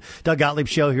calling. Doug Gottlieb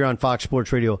Show here on Fox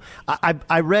Sports Radio.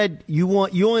 I read you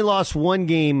only lost one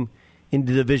game in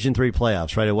the Division III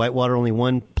playoffs, right? At Whitewater, only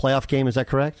one playoff game. Is that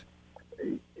correct?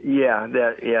 Yeah,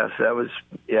 that was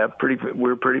pretty. We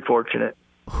were pretty fortunate.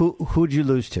 Who'd you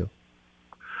lose to?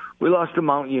 We lost to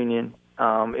Mount Union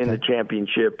in the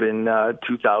championship in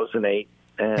 2008.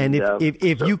 And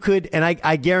if you could, and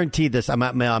I guarantee this, I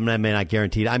may not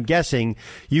guarantee it. I'm guessing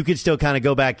you could still kind of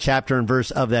go back chapter and verse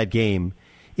of that game.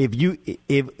 If you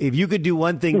could do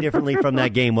one thing differently from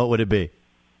that game, what would it be?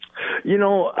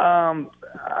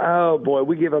 Oh boy,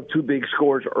 we gave up two big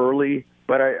scores early.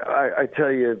 But I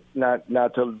tell you, not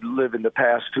to live in the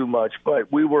past too much,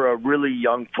 but we were a really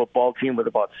young football team with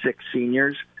about 6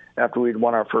 seniors after we'd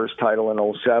won our first title in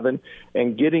 2007.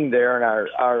 And getting there, and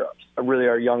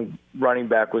our young running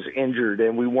back was injured,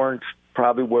 and we weren't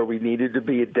probably where we needed to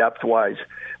be depth-wise.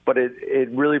 But it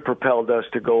really propelled us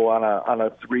to go on a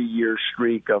 3-year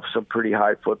streak of some pretty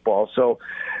high football. So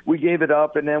we gave it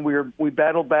up, and then we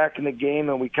battled back in the game,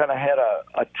 and we kind of had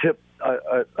a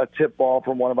tip ball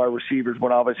from one of our receivers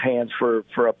went off his hands for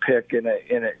a pick in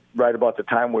it right about the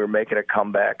time we were making a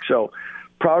comeback. So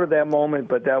proud of that moment,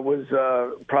 but that was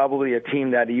probably a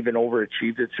team that even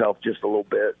overachieved itself just a little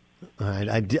bit. All right,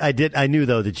 I knew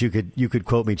though that you could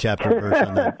quote me chapter and verse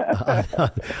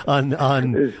on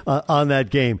that on that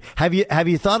game. Have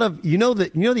you thought of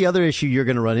the other issue you're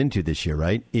going to run into this year,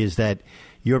 right? Is that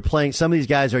you're playing, some of these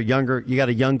guys are younger. You got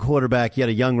a young quarterback, you got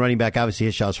a young running back. Obviously,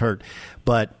 Hishaw's hurt,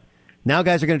 but now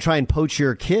guys are going to try and poach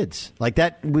your kids. Like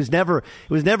that was never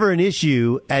an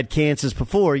issue at Kansas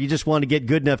before. You just want to get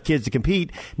good enough kids to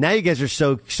compete. Now you guys are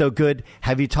so good.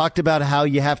 Have you talked about how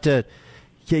you have to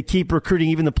keep recruiting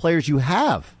even the players you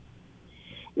have?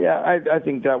 Yeah, I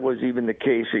think that was even the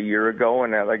case a year ago.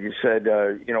 And like you said,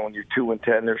 when you're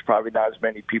 2-10, there's probably not as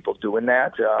many people doing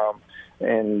that.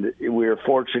 And we were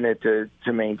fortunate to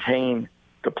maintain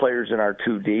the players in our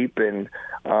two deep. And,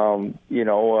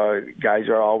 guys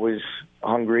are always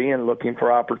hungry and looking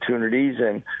for opportunities.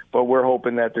 But we're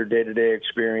hoping that their day-to-day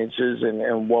experiences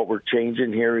and what we're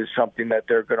changing here is something that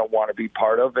they're going to want to be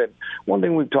part of. And one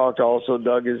thing we've talked also,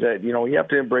 Doug, is that, you have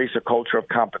to embrace a culture of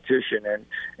competition.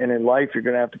 And in life, you're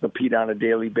going to have to compete on a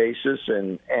daily basis.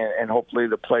 And hopefully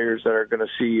the players that are going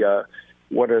to see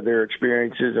what are their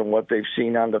experiences and what they've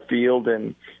seen on the field.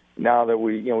 And now that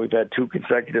we've had 2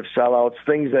 consecutive sellouts,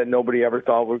 things that nobody ever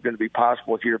thought were going to be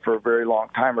possible here for a very long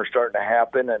time are starting to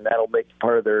happen, and that'll make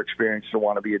part of their experience to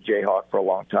want to be a Jayhawk for a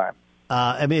long time.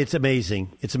 It's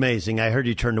amazing. It's amazing. I heard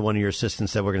you turn to one of your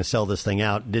assistants that we're going to sell this thing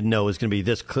out. Didn't know it was going to be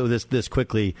this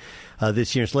quickly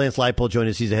this year. So Lance Leipold joined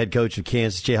us. He's the head coach of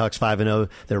Kansas. Jayhawks 5-0.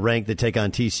 They're ranked. They take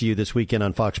on TCU this weekend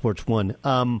on Fox Sports 1.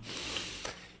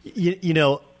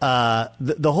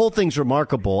 The whole thing's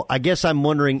remarkable. I guess I'm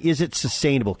wondering, is it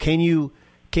sustainable? Can you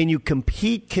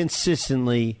compete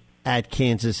consistently at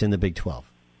Kansas in the Big 12?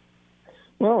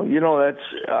 Well, that's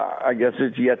I guess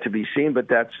it's yet to be seen, but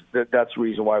that's the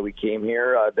reason why we came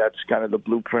here. That's kind of the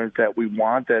blueprint that we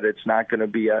want. That it's not going to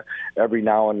be a every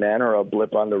now and then or a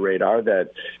blip on the radar.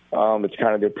 That it's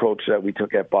kind of the approach that we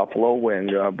took at Buffalo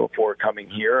when before coming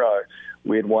here.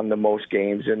 We had won the most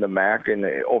games in the MAC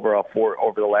over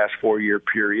the last 4-year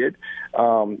period.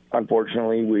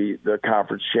 Unfortunately, the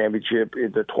conference championship,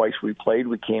 the twice we played,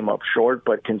 we came up short.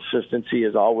 But consistency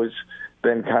has always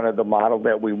been kind of the model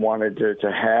that we wanted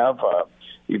to have.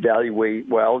 Evaluate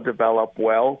well, develop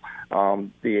well.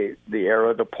 The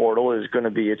era of the portal is going to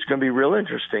be real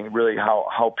interesting. Really,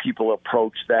 how people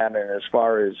approach that, and as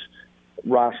far as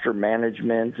roster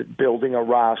management, building a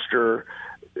roster.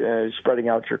 Spreading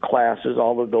out your classes,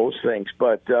 all of those things.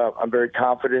 But I'm very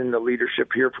confident in the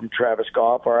leadership here from Travis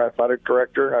Goff, our athletic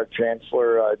director, and our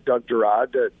chancellor, Doug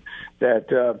Gerard,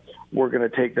 that we're going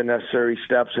to take the necessary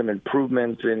steps and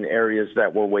improvements in areas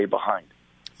that we're way behind.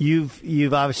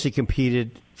 You've obviously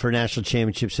competed for national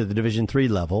championships at the Division III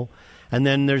level, and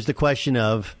then there's the question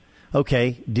of,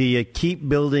 okay, do you keep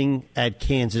building at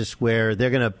Kansas where they're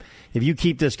going to, if you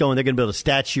keep this going, they're going to build a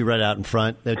statue right out in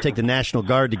front. They'll take the National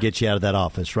Guard to get you out of that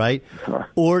office, right?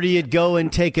 Or do you go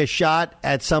and take a shot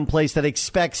at some place that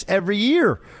expects every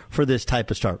year for this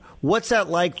type of start? What's that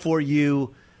like for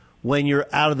you when you're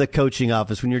out of the coaching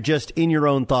office, when you're just in your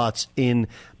own thoughts in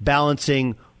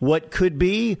balancing what could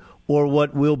be or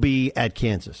what will be at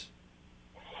Kansas?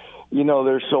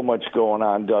 There's so much going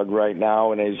on, Doug, right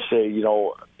now. And as you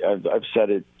say, I've said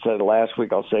it last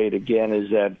week, I'll say it again, is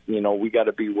that, we got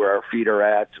to be where our feet are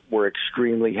at. We're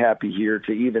extremely happy here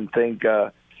to even think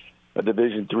a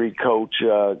Division III coach,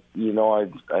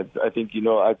 I think,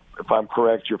 if I'm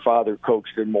correct, your father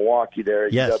coached in Milwaukee there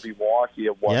at yes. UW Milwaukee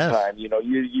at one yes. time. You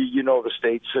know the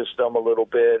state system a little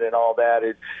bit and all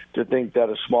that. To think that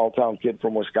a small-town kid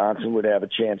from Wisconsin would have a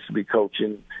chance to be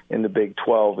coaching in the Big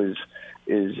 12 is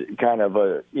kind of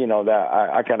that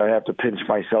I kind of have to pinch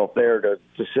myself there to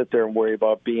sit there and worry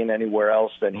about being anywhere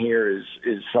else than here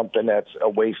is something that's a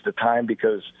waste of time,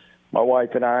 because my wife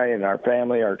and I and our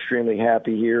family are extremely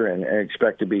happy here and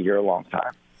expect to be here a long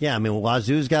time. Yeah, I mean,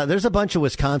 there's a bunch of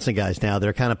Wisconsin guys now.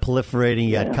 They're kind of proliferating.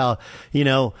 You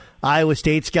got, Iowa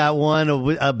State's got one,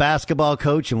 a basketball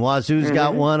coach, and Wazoo's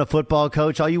got one, a football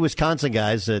coach. All you Wisconsin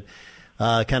guys that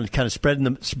kind of spreading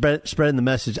the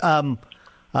message.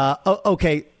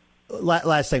 Okay,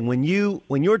 last thing. When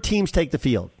your teams take the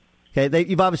field, okay,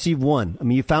 you've obviously won. I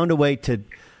mean, you found a way to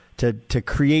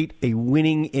create a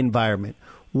winning environment.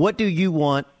 What do you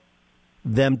want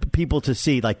people to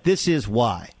see? Like, this is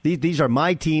why. These are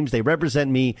my teams. They represent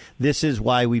me. This is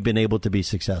why we've been able to be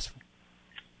successful.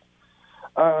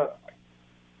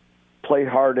 Play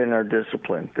hard in our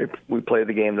discipline. We play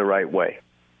the game the right way.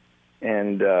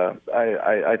 And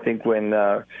I think when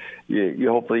you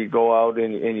hopefully go out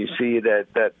and you see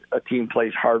that a team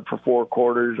plays hard for 4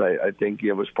 quarters, I think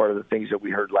it was part of the things that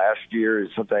we heard last year is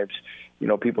sometimes,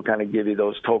 people kind of give you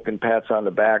those token pats on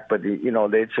the back, but,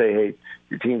 they'd say, hey,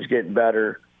 your team's getting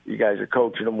better. You guys are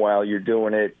coaching them well. You're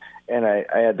doing it. And I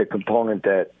had the component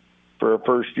that for a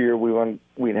first year, we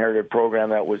inherited a program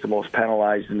that was the most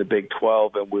penalized in the Big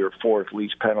 12, and we were 4th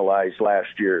least penalized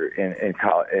last year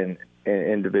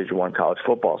in Division I college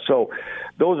football. So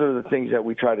those are the things that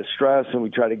we try to stress, and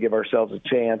we try to give ourselves a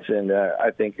chance. And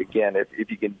I think, again, if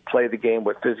you can play the game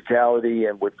with physicality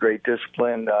and with great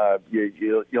discipline,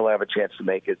 you'll have a chance to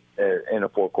make it in a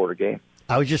 4-quarter game.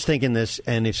 I was just thinking this,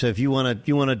 and if you want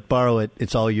to borrow it,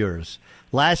 it's all yours.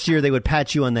 Last year they would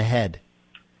pat you on the head,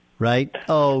 right?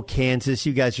 Oh, Kansas,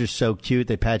 you guys are so cute.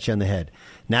 They pat you on the head.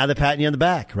 Now they're patting you on the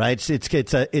back, right?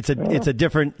 It's a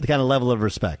different kind of level of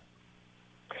respect.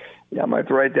 Yeah, I might have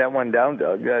to write that one down,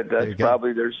 Doug.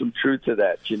 There's some truth to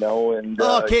that, And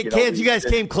Kansas, you guys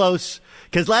came close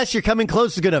because last year coming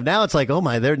close is good enough. Now it's like, oh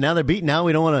my, they're beaten. Now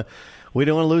we don't want to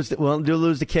lose.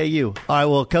 Lose to KU. All right,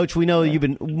 well, Coach, we know you've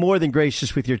been more than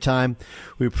gracious with your time.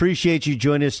 We appreciate you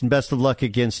joining us, and best of luck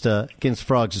against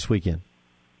Frogs this weekend.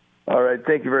 All right,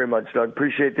 thank you very much, Doug.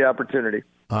 Appreciate the opportunity.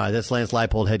 All right, that's Lance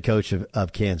Leipold, head coach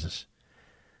of Kansas.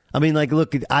 I mean,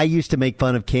 look, I used to make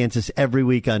fun of Kansas every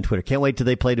week on Twitter. Can't wait till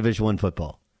they play Division I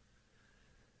football.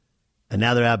 And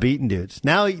now they're out beating dudes.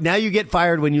 Now you get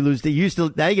fired when you lose.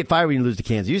 Now you get fired when you lose to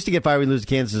Kansas. You used to get fired when you lose to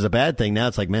Kansas is a bad thing. Now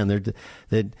it's like, man,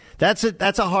 that's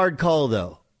a hard call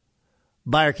though.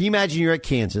 Buyer, can you imagine you're at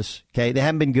Kansas? Okay, they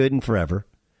haven't been good in forever,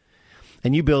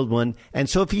 and you build one. And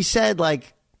so if he said I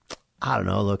don't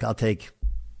know, look, I'll take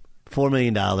 $4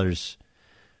 million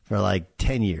for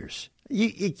 10 years.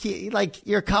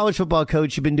 You're a college football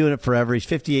coach. You've been doing it forever. He's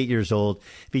 58 years old.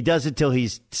 If he does it till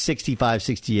he's 65,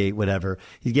 68, whatever,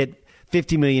 you get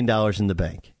 $50 million in the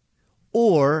bank.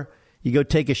 Or you go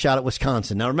take a shot at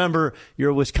Wisconsin. Now, remember, you're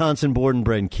a Wisconsin born and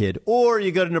bred kid. Or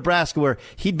you go to Nebraska, where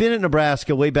he'd been at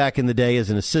Nebraska way back in the day as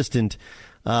an assistant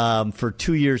for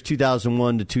 2 years,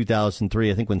 2001 to 2003,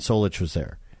 I think, when Solich was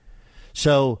there.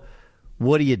 So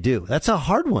what do? That's a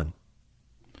hard one.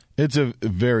 It's a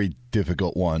very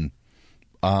difficult one.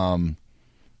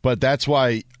 But that's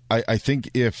why I think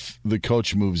if the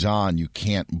coach moves on, you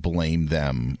can't blame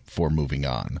them for moving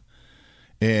on.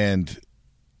 And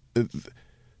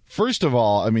first of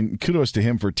all, I mean, kudos to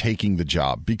him for taking the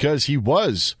job, because he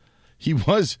was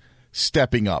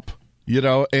stepping up,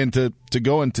 and to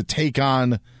go and to take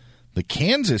on the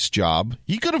Kansas job.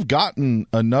 He could have gotten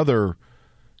another,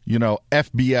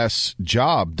 FBS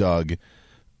job, Doug,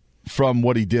 from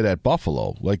what he did at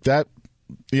Buffalo. Like that.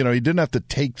 He didn't have to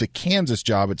take the Kansas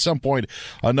job. At some point,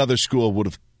 another school would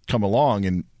have come along.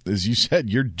 And as you said,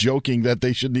 you're joking that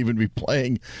they shouldn't even be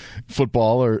playing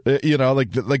football, or,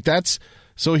 like that's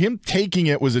so him taking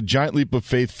it was a giant leap of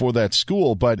faith for that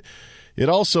school. But it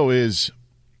also is,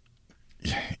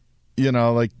 you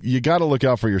got to look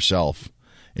out for yourself,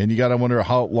 and you got to wonder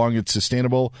how long it's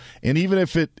sustainable. And even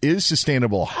if it is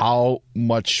sustainable, how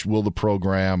much will the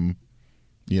program,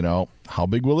 how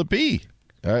big will it be?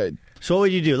 So what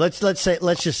would you do? Let's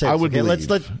just say I would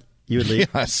leave. You would leave.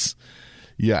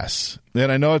 Yes.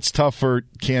 And I know it's tough for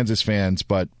Kansas fans,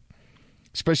 but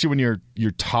especially when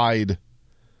you're tied,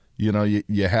 you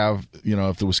have,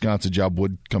 if the Wisconsin job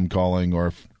would come calling, or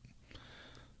if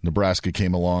Nebraska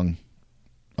came along,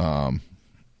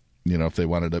 if they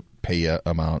wanted to pay a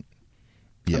amount.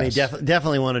 Yes. I mean,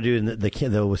 definitely want to do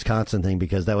the Wisconsin thing,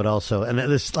 because that would also, and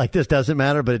this doesn't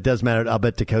matter, but it does matter, I'll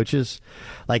bet, to coaches.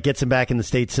 Gets him back in the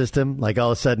state system. All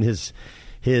of a sudden his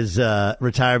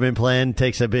retirement plan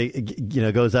takes a big,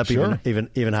 goes up. Sure.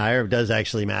 even higher. It does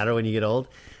actually matter when you get old.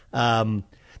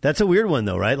 That's a weird one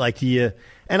though, right?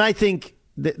 And I think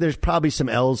there's probably some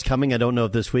L's coming. I don't know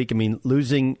if this week. I mean,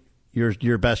 losing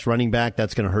your best running back,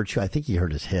 that's going to hurt you. I think he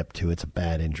hurt his hip too. It's a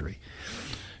bad injury.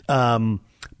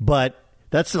 But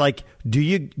that's do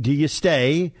you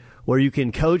stay where you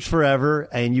can coach forever,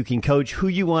 and you can coach who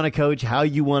you want to coach, how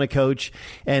you want to coach,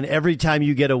 and every time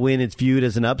you get a win, it's viewed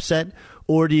as an upset?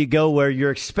 Or do you go where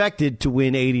you're expected to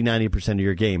win 80-90% of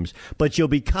your games, but you'll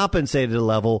be compensated at a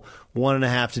level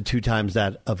 1.5 to 2 times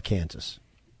that of Kansas?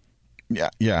 Yeah.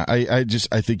 I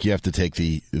think you have to take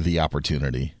the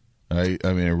opportunity. I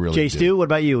mean, I really Jay do. Stu, what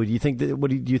about you? Do you think do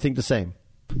you think the same?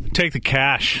 Take the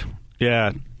cash.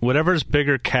 Yeah, whatever's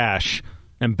bigger cash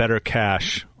and better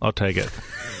cash, I'll take it.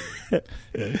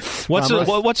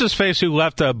 What's his face who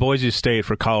left Boise State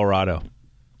for Colorado?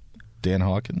 Dan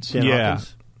Hawkins?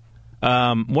 Hawkins.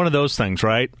 One of those things,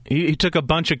 right? He took a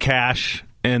bunch of cash,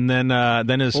 and then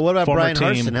his what about former Brian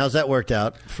team. Harsin? How's that worked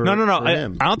out for No. for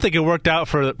him? I don't think it worked out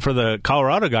for the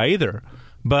Colorado guy either.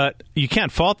 But you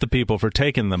can't fault the people for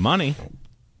taking the money.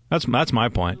 That's my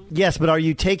point. Yes, but are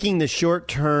you taking the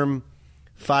short-term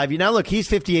 5 years? Now, look, he's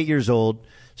 58 years old.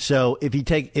 So if he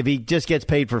just gets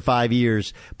paid for 5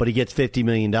 years, but he gets $50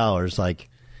 million, all right.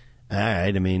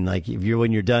 I mean,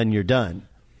 when you're done, you're done.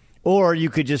 Or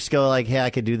you could just go hey, I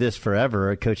could do this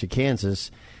forever, coach at Kansas,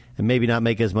 and maybe not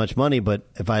make as much money. But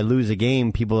if I lose a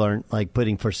game, people aren't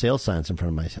putting for sale signs in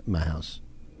front of my house.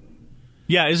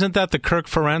 Yeah, isn't that the Kirk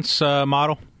Ferentz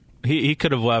model? He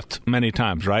could have left many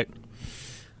times, right?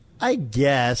 I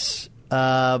guess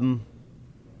that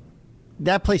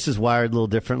place is wired a little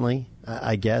differently.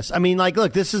 I guess. I mean,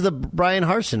 look, this is the Brian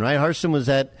Harsin, right?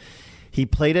 Harsin he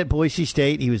played at Boise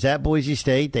State. He was at Boise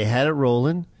State. They had it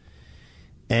rolling.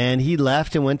 And he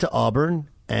left and went to Auburn.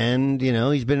 And,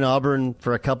 he's been in Auburn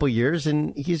for a couple years,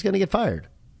 and he's going to get fired.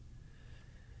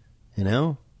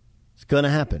 It's going to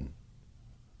happen.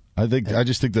 I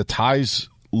just think the ties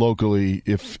locally,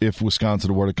 if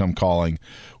Wisconsin were to come calling,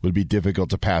 would be difficult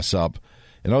to pass up.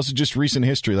 And also just recent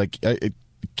history. I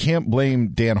can't blame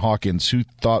Dan Hawkins, who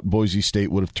thought Boise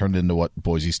State would have turned into what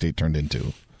Boise State turned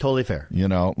into. Totally fair.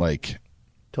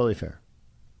 Totally fair.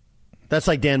 That's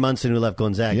like Dan Munson, who left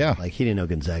Gonzaga. Yeah. He didn't know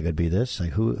Gonzaga would be this.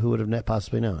 Who would have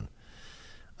possibly known?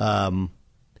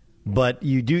 But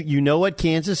you know what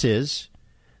Kansas is.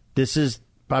 This is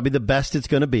probably the best it's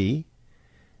going to be.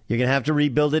 You're going to have to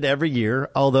rebuild it every year,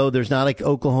 although there's not like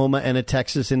Oklahoma and a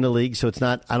Texas in the league, so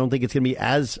I don't think it's going to be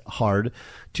as hard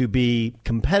to be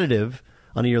competitive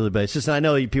on a yearly basis. And I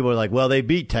know people are like, well, they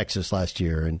beat Texas last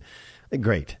year, and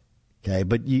great. Okay,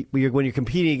 but when you're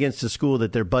competing against a school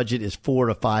that their budget is 4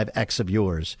 to 5x of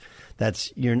yours,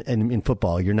 in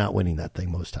football, you're not winning that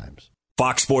thing most times.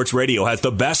 Fox Sports Radio has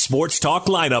the best sports talk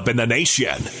lineup in the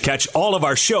nation. Catch all of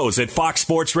our shows at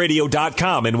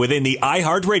foxsportsradio.com and within the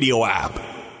iHeartRadio app.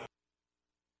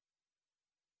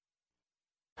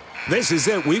 This is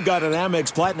it. We've got an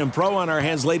Amex Platinum Pro on our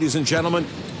hands, ladies and gentlemen.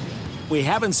 We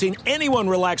haven't seen anyone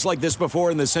relax like this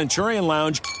before in the Centurion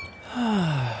Lounge.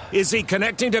 Is he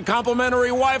connecting to complimentary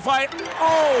Wi-Fi?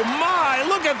 Oh, my!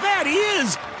 Look at that! He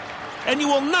is! And you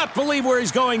will not believe where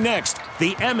he's going next.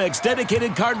 The Amex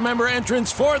dedicated card member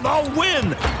entrance for the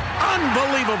win!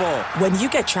 Unbelievable! When you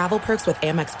get travel perks with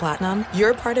Amex Platinum,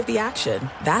 you're part of the action.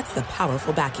 That's the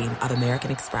powerful backing of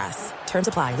American Express. Terms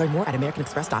apply. Learn more at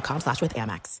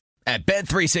americanexpress.com/withAmex. At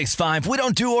Bet365, we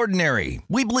don't do ordinary.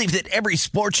 We believe that every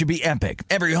sport should be epic.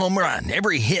 Every home run,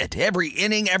 every hit, every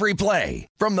inning, every play.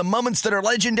 From the moments that are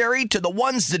legendary to the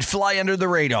ones that fly under the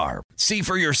radar. See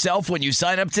for yourself when you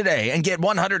sign up today and get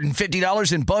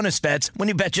 $150 in bonus bets when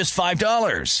you bet just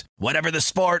 $5. Whatever the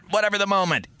sport, whatever the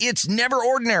moment, it's never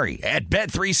ordinary at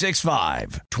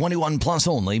Bet365. 21 plus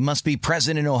only. Must be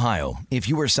present in Ohio. If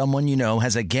you or someone you know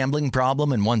has a gambling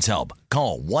problem and wants help,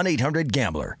 call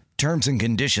 1-800-GAMBLER. Terms and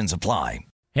conditions apply.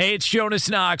 Hey, it's Jonas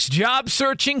Knox. Job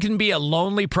searching can be a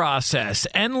lonely process.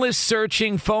 Endless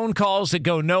searching, phone calls that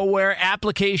go nowhere,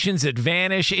 applications that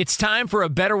vanish. It's time for a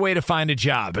better way to find a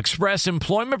job. Express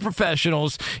Employment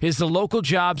Professionals is the local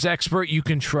jobs expert you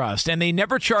can trust, and they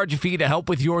never charge a fee to help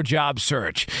with your job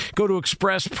search. Go to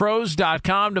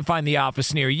expresspros.com to find the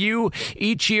office near you.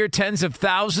 Each year, tens of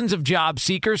thousands of job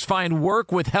seekers find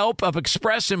work with help of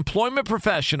Express Employment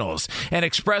Professionals, and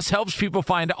Express helps people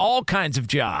find all kinds of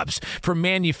jobs, from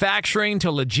manufacturing to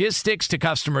logistics to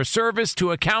customer service to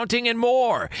accounting and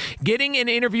more. Getting an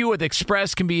interview with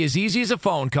Express can be as easy as a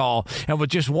phone call, and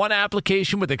with just one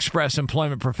application with Express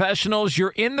Employment Professionals,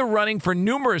 you're in the running for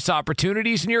numerous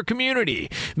opportunities in your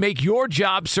community. Make your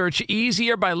job search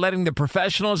easier by letting the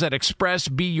professionals at Express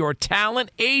be your talent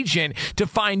agent to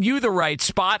find you the right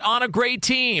spot on a great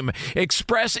team.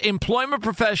 Express Employment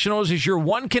Professionals is your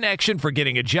one connection for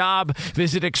getting a job.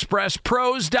 Visit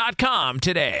expresspros.com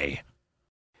today.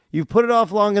 You've put it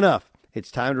off long enough.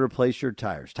 It's time to replace your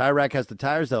tires. Tire Rack has the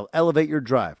tires that'll elevate your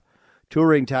drive.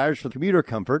 Touring tires for commuter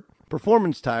comfort,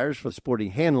 performance tires for sporty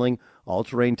handling,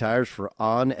 all-terrain tires for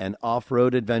on- and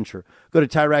off-road adventure. Go to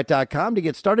TireRack.com to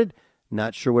get started.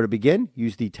 Not sure where to begin?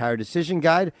 Use the Tire Decision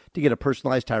Guide to get a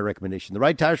personalized tire recommendation. The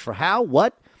right tires for how,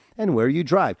 what, and where you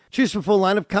drive. Choose from a full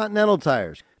line of Continental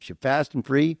tires. Ship fast and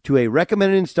free to a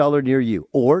recommended installer near you.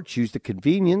 Or choose the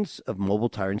convenience of mobile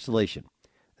tire installation.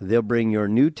 They'll bring your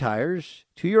new tires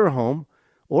to your home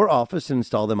or office and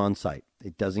install them on site.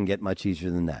 It doesn't get much easier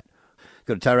than that.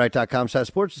 Go to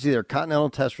TireRack.com/sports to see their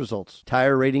Continental test results,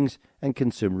 tire ratings, and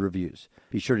consumer reviews.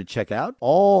 Be sure to check out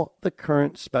all the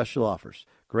current special offers.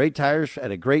 Great tires at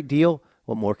a great deal.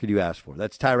 What more could you ask for?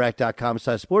 That's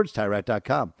TireRack.com/sports,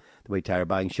 TireRack.com, the way tire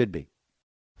buying should be.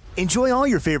 Enjoy all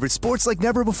your favorite sports like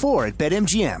never before at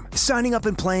BetMGM. Signing up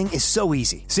and playing is so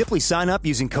easy. Simply sign up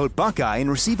using code Buckeye and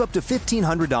receive up to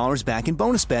 $1,500 back in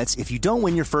bonus bets if you don't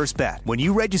win your first bet. When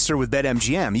you register with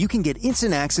BetMGM, you can get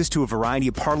instant access to a variety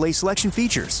of parlay selection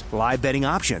features, live betting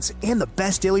options, and the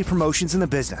best daily promotions in the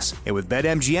business. And with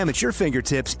BetMGM at your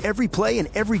fingertips, every play and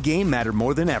every game matter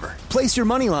more than ever. Place your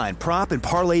moneyline, prop, and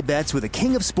parlay bets with the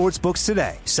king of sportsbooks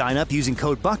today. Sign up using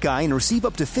code Buckeye and receive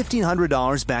up to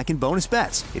 $1,500 back in bonus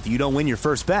bets if you don't win your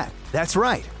first bet. That's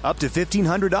right, up to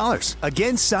 $1,500.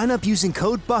 Again, sign up using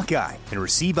code Buckeye and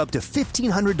receive up to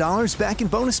 $1,500 back in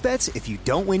bonus bets if you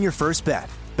don't win your first bet.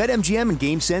 BetMGM and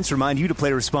GameSense remind you to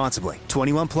play responsibly.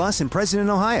 21 plus and present in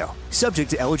Ohio.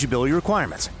 Subject to eligibility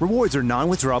requirements. Rewards are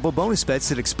non-withdrawable bonus bets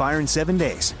that expire in 7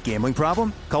 days. Gambling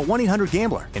problem? Call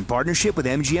 1-800-GAMBLER in partnership with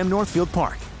MGM Northfield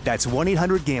Park. That's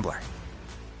 1-800-GAMBLER.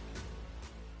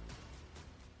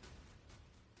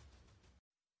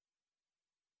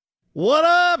 What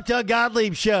up, Doug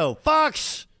Gottlieb Show,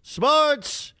 Fox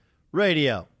Sports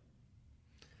Radio.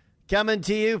 Coming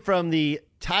to you from the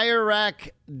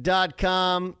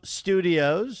TireRack.com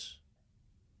studios.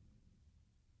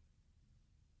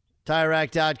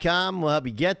 TireRack.com will help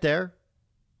you get there.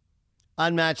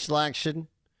 Unmatched selection.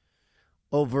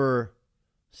 Over,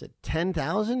 is it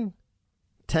 10,000?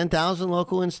 10,000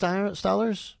 local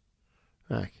installers?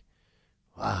 Like,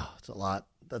 wow, that's a lot.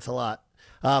 That's a lot.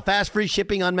 Fast, free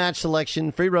shipping, unmatched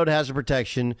selection, free road hazard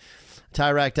protection.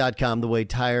 TireRack.com, the way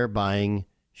tire buying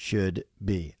should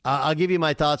be. I'll give you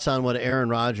my thoughts on what Aaron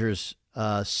Rodgers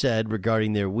said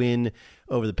regarding their win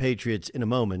over the Patriots in a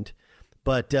moment.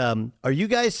 But have you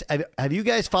guys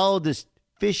followed this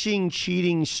fishing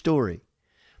cheating story?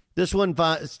 This one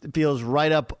feels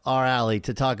right up our alley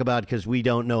to talk about because we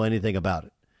don't know anything about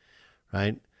it,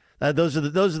 right? Those are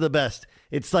the best.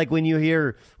 It's like when you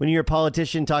hear a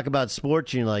politician talk about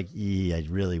sports, and you're like, yeah, I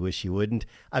really wish you wouldn't.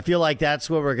 I feel like that's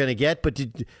what we're going to get. But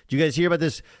did you guys hear about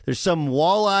this? There's some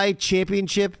walleye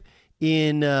championship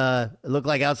in, it looked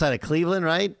like outside of Cleveland,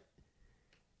 right?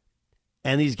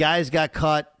 And these guys got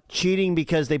caught cheating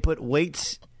because they put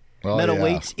weights,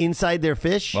 weights inside their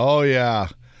fish. Oh, yeah.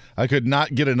 I could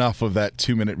not get enough of that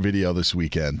 2-minute video this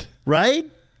weekend. Right?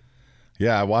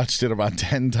 Yeah, I watched it about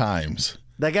 10 times.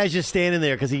 That guy's just standing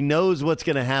there because he knows what's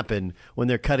going to happen when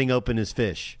they're cutting open his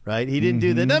fish, right? He didn't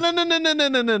do that. No.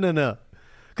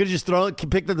 Could have just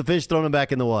picked up the fish, thrown him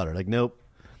back in the water. Like, nope.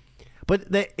 But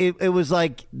it was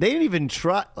like they didn't even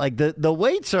try. Like, the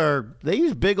weights they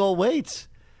use big old weights.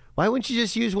 Why wouldn't you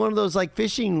just use one of those, like,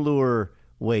 fishing lure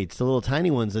weights, the little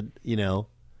tiny ones that, you know?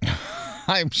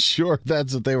 I'm sure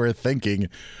that's what they were thinking.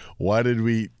 Why did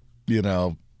we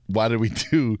do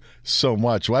so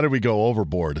much? Why did we go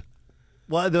overboard?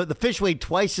 Well, the fish weighed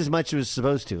twice as much as it was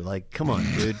supposed to. Like, come on,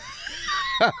 dude.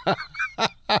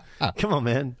 Come on,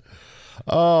 man.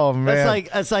 Oh, man.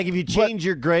 That's like if you change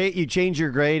your grade,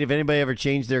 If anybody ever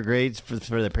changed their grades for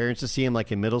their parents to see them,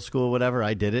 like in middle school or whatever,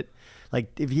 I did it.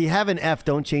 Like, if you have an F,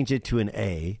 don't change it to an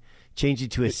A. Change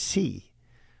it to a C.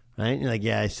 Right? And you're like,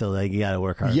 yeah, you got to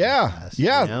work hard. Yeah. Class,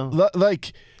 yeah. You know?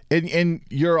 And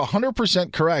you're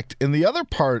 100% correct. And the other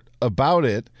part about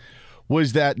it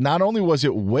was that not only was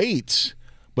it weights,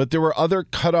 but there were other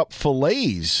cut-up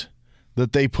fillets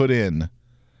that they put in.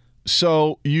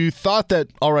 So you thought that,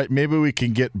 all right, maybe we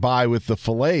can get by with the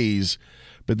fillets,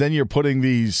 but then you're putting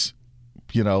these,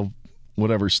 steel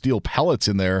pellets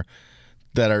in there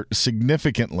that are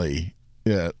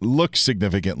look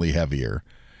significantly heavier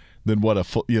than what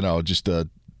just a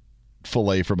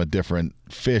fillet from a different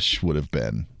fish would have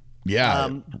been. Yeah.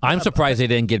 I'm surprised they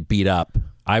didn't get beat up.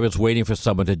 I was waiting for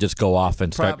someone to just go off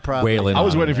and start wailing. I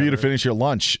was waiting for you to finish your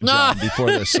lunch, John, before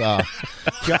this. Well,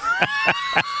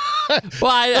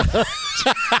 I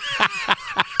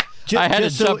had to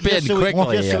jump in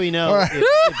quickly. Just so we know, right.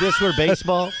 if this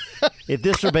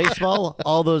were baseball,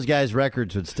 all those guys'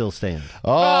 records would still stand.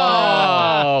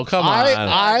 Oh, come on!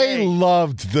 I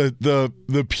loved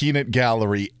the peanut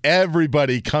gallery.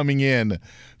 Everybody coming in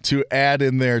to add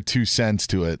in their 2 cents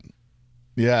to it.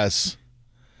 Yes.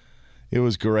 It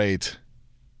was great.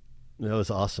 That was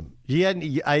awesome.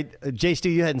 Jay Stu,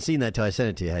 you hadn't seen that till I sent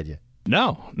it to you, had you?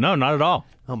 No, not at all.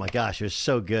 Oh my gosh, it was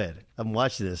so good. I'm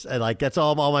watching this, and that's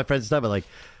all my friends stuff. Like,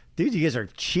 dude, you guys are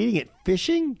cheating at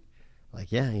fishing?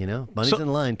 Like, yeah, money's in the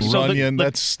line. Runyon,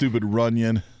 that's stupid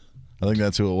Runyon. I think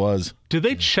that's who it was. Do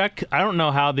they check? I don't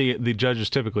know how the judges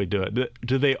typically do it.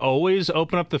 Do they always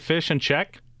open up the fish and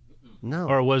check? No.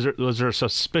 Or was there a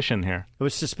suspicion here? It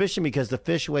was suspicion because the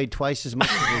fish weighed twice as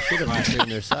much as they should have considering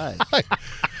their size.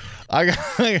 I got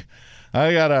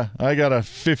a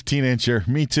 15-incher.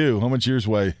 Me too. How much yours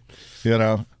weigh? 6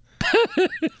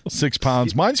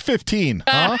 pounds. Mine's 15.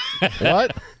 Huh?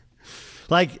 What?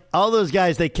 Like, all those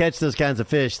guys, they catch those kinds of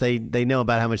fish. They know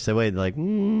about how much they weigh. They're like,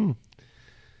 and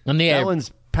that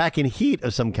one's packing heat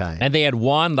of some kind. And they had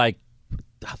won like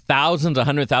thousands,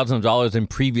 $100,000 in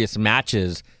previous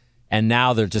matches. And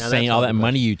now they're just saying all that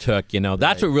money you took,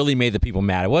 that's what really made the people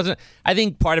mad. It wasn't, I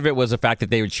think part of it was the fact that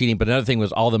they were cheating, but another thing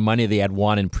was all the money they had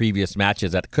won in previous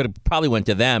matches that could have probably went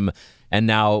to them, and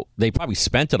now they probably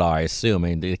spent it all, I assume. I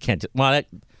mean, they can't, they'll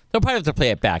probably have to play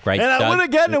it back, right? And I would have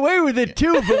gotten away with it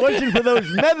too if it wasn't for those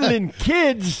meddling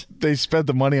kids. They spent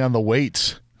the money on the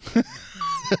weights.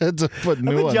 To put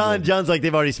new ones John's like,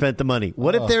 they've already spent the money.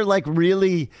 What if they're like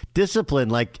really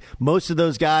disciplined, like most of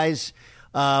those guys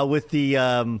with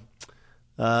the...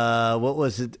 what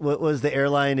was it? What was the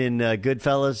airline in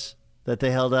Goodfellas that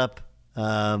they held up?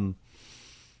 Not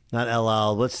El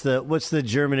Al. What's the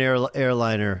German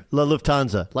airliner? La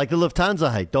Lufthansa. Like the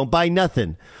Lufthansa hike. Don't buy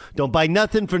nothing. Don't buy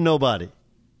nothing for nobody.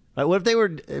 What if they were,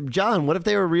 John, what if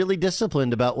they were really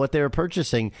disciplined about what they were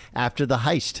purchasing after the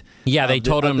heist? Yeah, they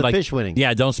told him, like, fish winning.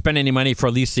 Yeah, don't spend any money for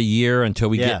at least a year until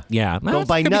we get, Don't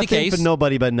buy nothing for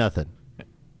nobody but nothing.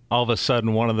 All of a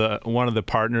sudden, one of the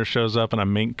partners shows up in a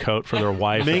mink coat for their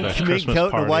wife. Mink at a Christmas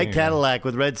coat party. and a white Cadillac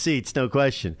with red seats, no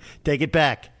question. Take it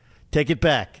back. Take it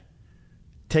back.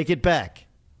 Take it back.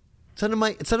 It's under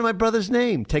my brother's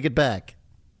name. Take it back.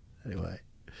 Anyway,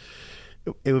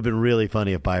 it would have been really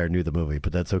funny if Byer knew the movie,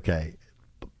 but that's okay.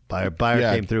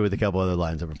 Byer came through with a couple other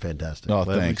lines that were fantastic. Oh,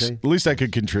 thanks. At least I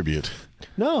could contribute.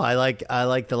 No, I like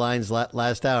the lines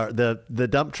last hour. The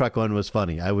dump truck one was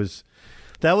funny. That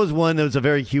was one that was a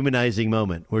very humanizing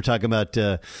moment. We're talking about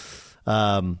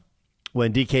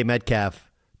when DK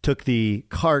Metcalf took the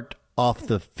cart off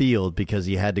the field because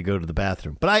he had to go to the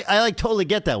bathroom. But I totally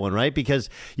get that one, right? Because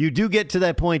you do get to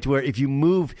that point where if you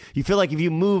feel like if you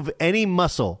move any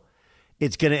muscle,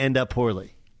 it's going to end up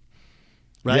poorly.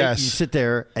 Right? Yes. You sit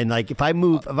there and like if I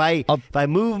move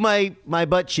my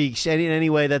butt cheeks in any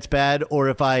way, that's bad. Or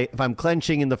if I'm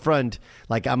clenching in the front,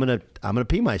 like I'm gonna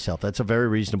pee myself. That's a very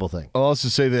reasonable thing. I'll also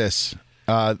say this: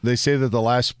 they say that the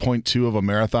last 0.2 of a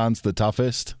marathon's the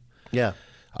toughest. Yeah,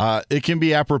 it can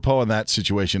be apropos in that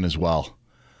situation as well.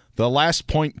 The last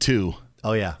 0.2.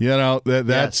 Oh yeah. You know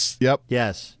that's yep.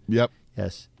 Yes. Yep.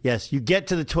 Yes. You get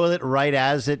to the toilet right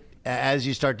as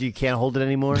you start. You can't hold it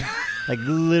anymore. Like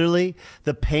literally,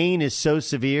 the pain is so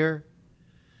severe.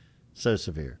 So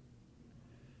severe.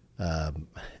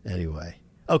 Anyway.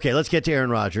 Okay, let's get to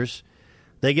Aaron Rodgers.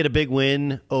 They get a big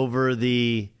win over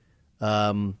the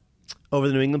New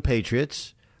England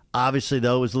Patriots. Obviously,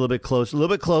 though, it was a little bit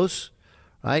close.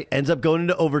 Right? Ends up going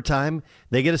into overtime.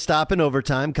 They get a stop in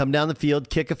overtime, come down the field,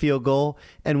 kick a field goal,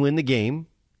 and win the game.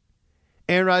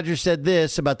 Aaron Rodgers said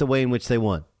this about the way in which they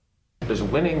won. Is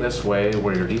winning this way,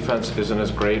 where your defense isn't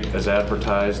as great as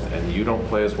advertised and you don't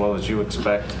play as well as you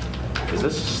expect, is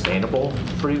this sustainable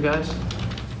for you guys?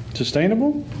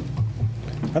 Sustainable?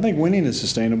 I think winning is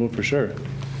sustainable for sure.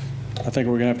 I think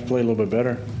we're going to have to play a little bit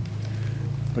better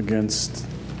against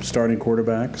starting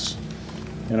quarterbacks,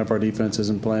 and if our defense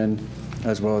isn't playing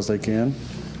as well as they can.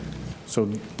 So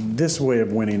this way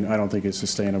of winning, I don't think is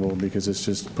sustainable because it's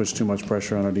just pushed too much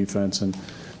pressure on our defense, and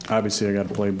obviously I got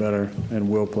to play better and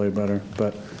will play better.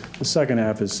 But the second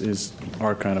half is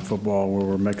our kind of football where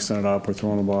we're mixing it up, we're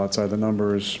throwing the ball outside the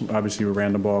numbers. Obviously we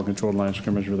ran the ball, controlled line of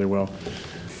scrimmage really well.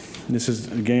 This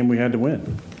is a game we had to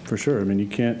win, for sure. I mean, you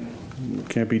can't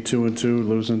be 2-2,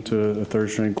 losing to a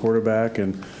third-string quarterback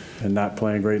and not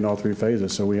playing great in all three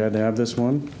phases. So we had to have this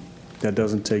one. That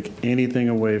doesn't take anything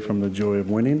away from the joy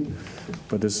of winning,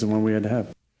 but this is the one we had to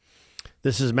have.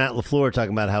 This is Matt LaFleur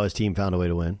talking about how his team found a way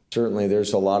to win. Certainly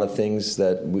there's a lot of things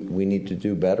that we need to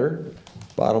do better.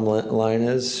 Bottom line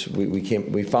is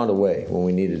we found a way when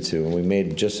we needed to, and we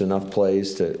made just enough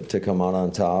plays to come out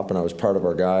on top. And I was proud of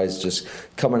our guys just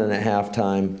coming in at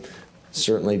halftime.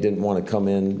 Certainly didn't want to come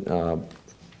in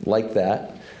like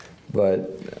that,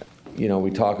 but you know,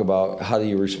 we talk about how do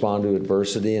you respond to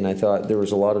adversity, and I thought there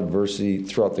was a lot of adversity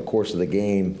throughout the course of the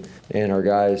game, and our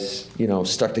guys, you know,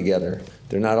 stuck together.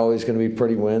 They're not always going to be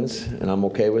pretty wins, and I'm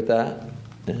okay with that.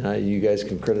 You guys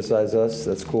can criticize us,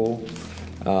 that's cool.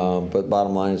 But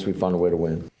bottom line is we found a way to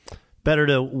win. Better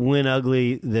to win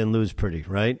ugly than lose pretty,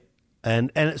 right?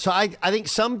 And so I think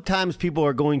sometimes people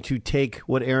are going to take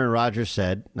what Aaron Rodgers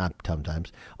said, not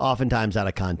sometimes, oftentimes out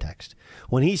of context.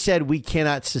 When he said we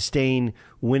cannot sustain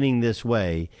winning this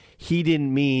way, he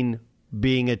didn't mean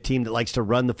being a team that likes to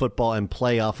run the football and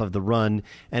play off of the run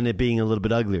and it being a little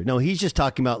bit uglier. No, he's just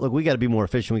talking about, look, we got to be more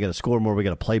efficient. We got to score more. We got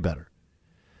to play better.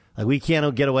 Like we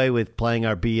can't get away with playing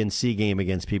our B and C game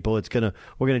against people.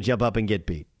 We're gonna jump up and get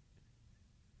beat.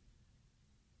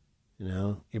 You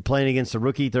know, you're playing against a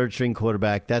rookie third-string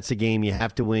quarterback. That's a game you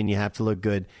have to win. You have to look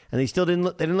good, and they still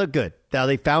didn't. They didn't look good. Now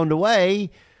they found a way,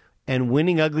 and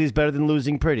winning ugly is better than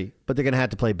losing pretty. But they're gonna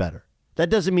have to play better. That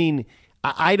doesn't mean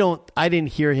I didn't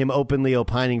hear him openly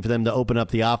opining for them to open up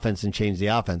the offense and change the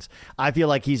offense. I feel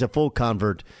like he's a full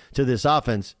convert to this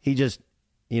offense. He just,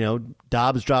 you know,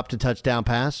 Dobbs dropped a touchdown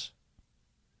pass.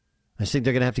 I think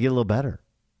they're gonna have to get a little better.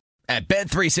 At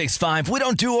Bet365, we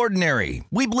don't do ordinary.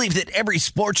 We believe that every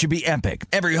sport should be epic.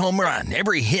 Every home run,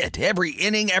 every hit, every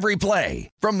inning, every play.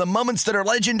 From the moments that are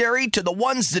legendary to the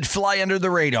ones that fly under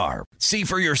the radar. See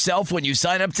for yourself when you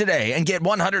sign up today and get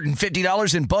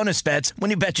 $150 in bonus bets when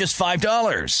you bet just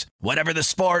 $5. Whatever the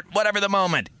sport, whatever the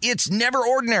moment, it's never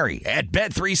ordinary at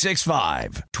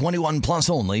Bet365. 21 plus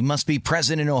only. Must be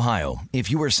present in Ohio.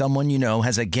 If you or someone you know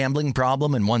has a gambling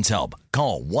problem and wants help,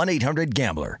 call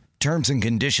 1-800-GAMBLER. Terms and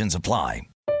conditions apply.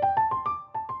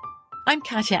 I'm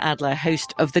Katya Adler,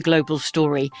 host of The Global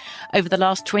Story. Over the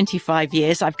last 25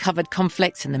 years, I've covered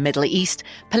conflicts in the Middle East,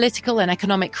 political and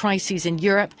economic crises in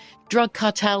Europe, drug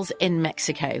cartels in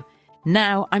Mexico.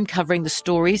 Now I'm covering the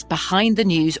stories behind the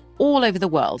news all over the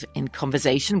world in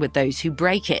conversation with those who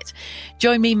break it.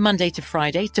 Join me Monday to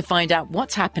Friday to find out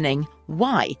what's happening,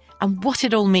 why, and what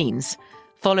it all means.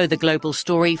 Follow The Global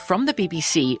Story from the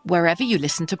BBC wherever you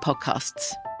listen to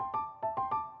podcasts.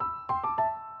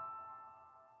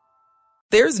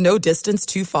 There's no distance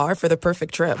too far for the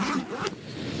perfect trip.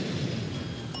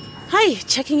 Hi,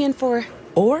 checking in for...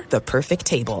 Or the perfect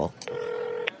table.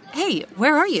 Hey,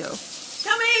 where are you?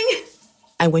 Coming!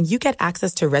 And when you get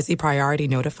access to Resi Priority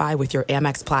Notify with your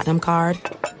Amex Platinum card...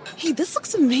 Hey, this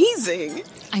looks amazing.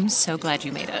 I'm so glad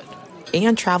you made it.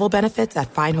 And travel benefits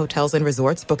at fine hotels and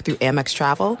resorts booked through Amex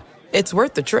Travel, it's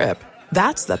worth the trip.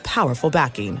 That's the powerful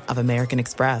backing of American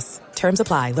Express. Terms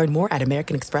apply. Learn more at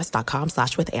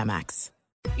americanexpress.com/withAmex.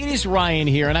 It is Ryan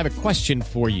here, and I have a question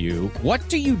for you. What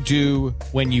do you do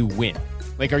when you win?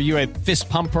 Like, are you a fist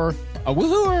pumper, a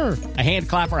woo-hooer, a hand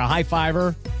clapper, a high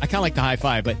fiver? I kind of like the high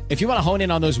five, but if you want to hone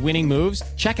in on those winning moves,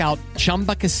 check out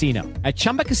Chumba Casino. At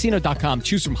ChumbaCasino.com,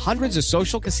 choose from hundreds of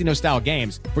social casino-style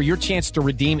games for your chance to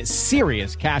redeem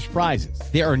serious cash prizes.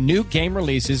 There are new game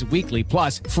releases weekly,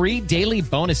 plus free daily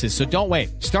bonuses. So don't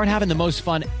wait. Start having the most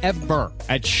fun ever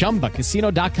at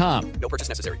ChumbaCasino.com. No purchase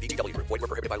necessary. VGW. Void where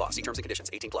prohibited by law. See terms and conditions.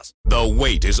 18+. The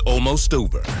wait is almost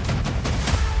over.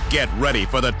 Get ready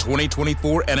for the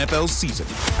 2024 NFL season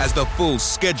as the full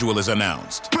schedule is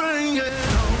announced.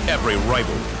 Every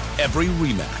rivalry, every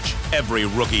rematch, every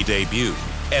rookie debut,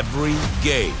 every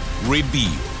game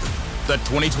revealed. The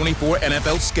 2024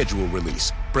 NFL schedule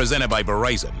release, presented by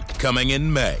Verizon, coming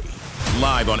in May.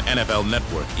 Live on NFL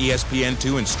Network,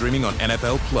 ESPN2, and streaming on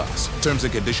NFL Plus. Terms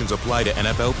and conditions apply to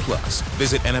NFL Plus.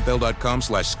 Visit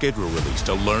NFL.com/schedule release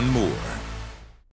to learn more.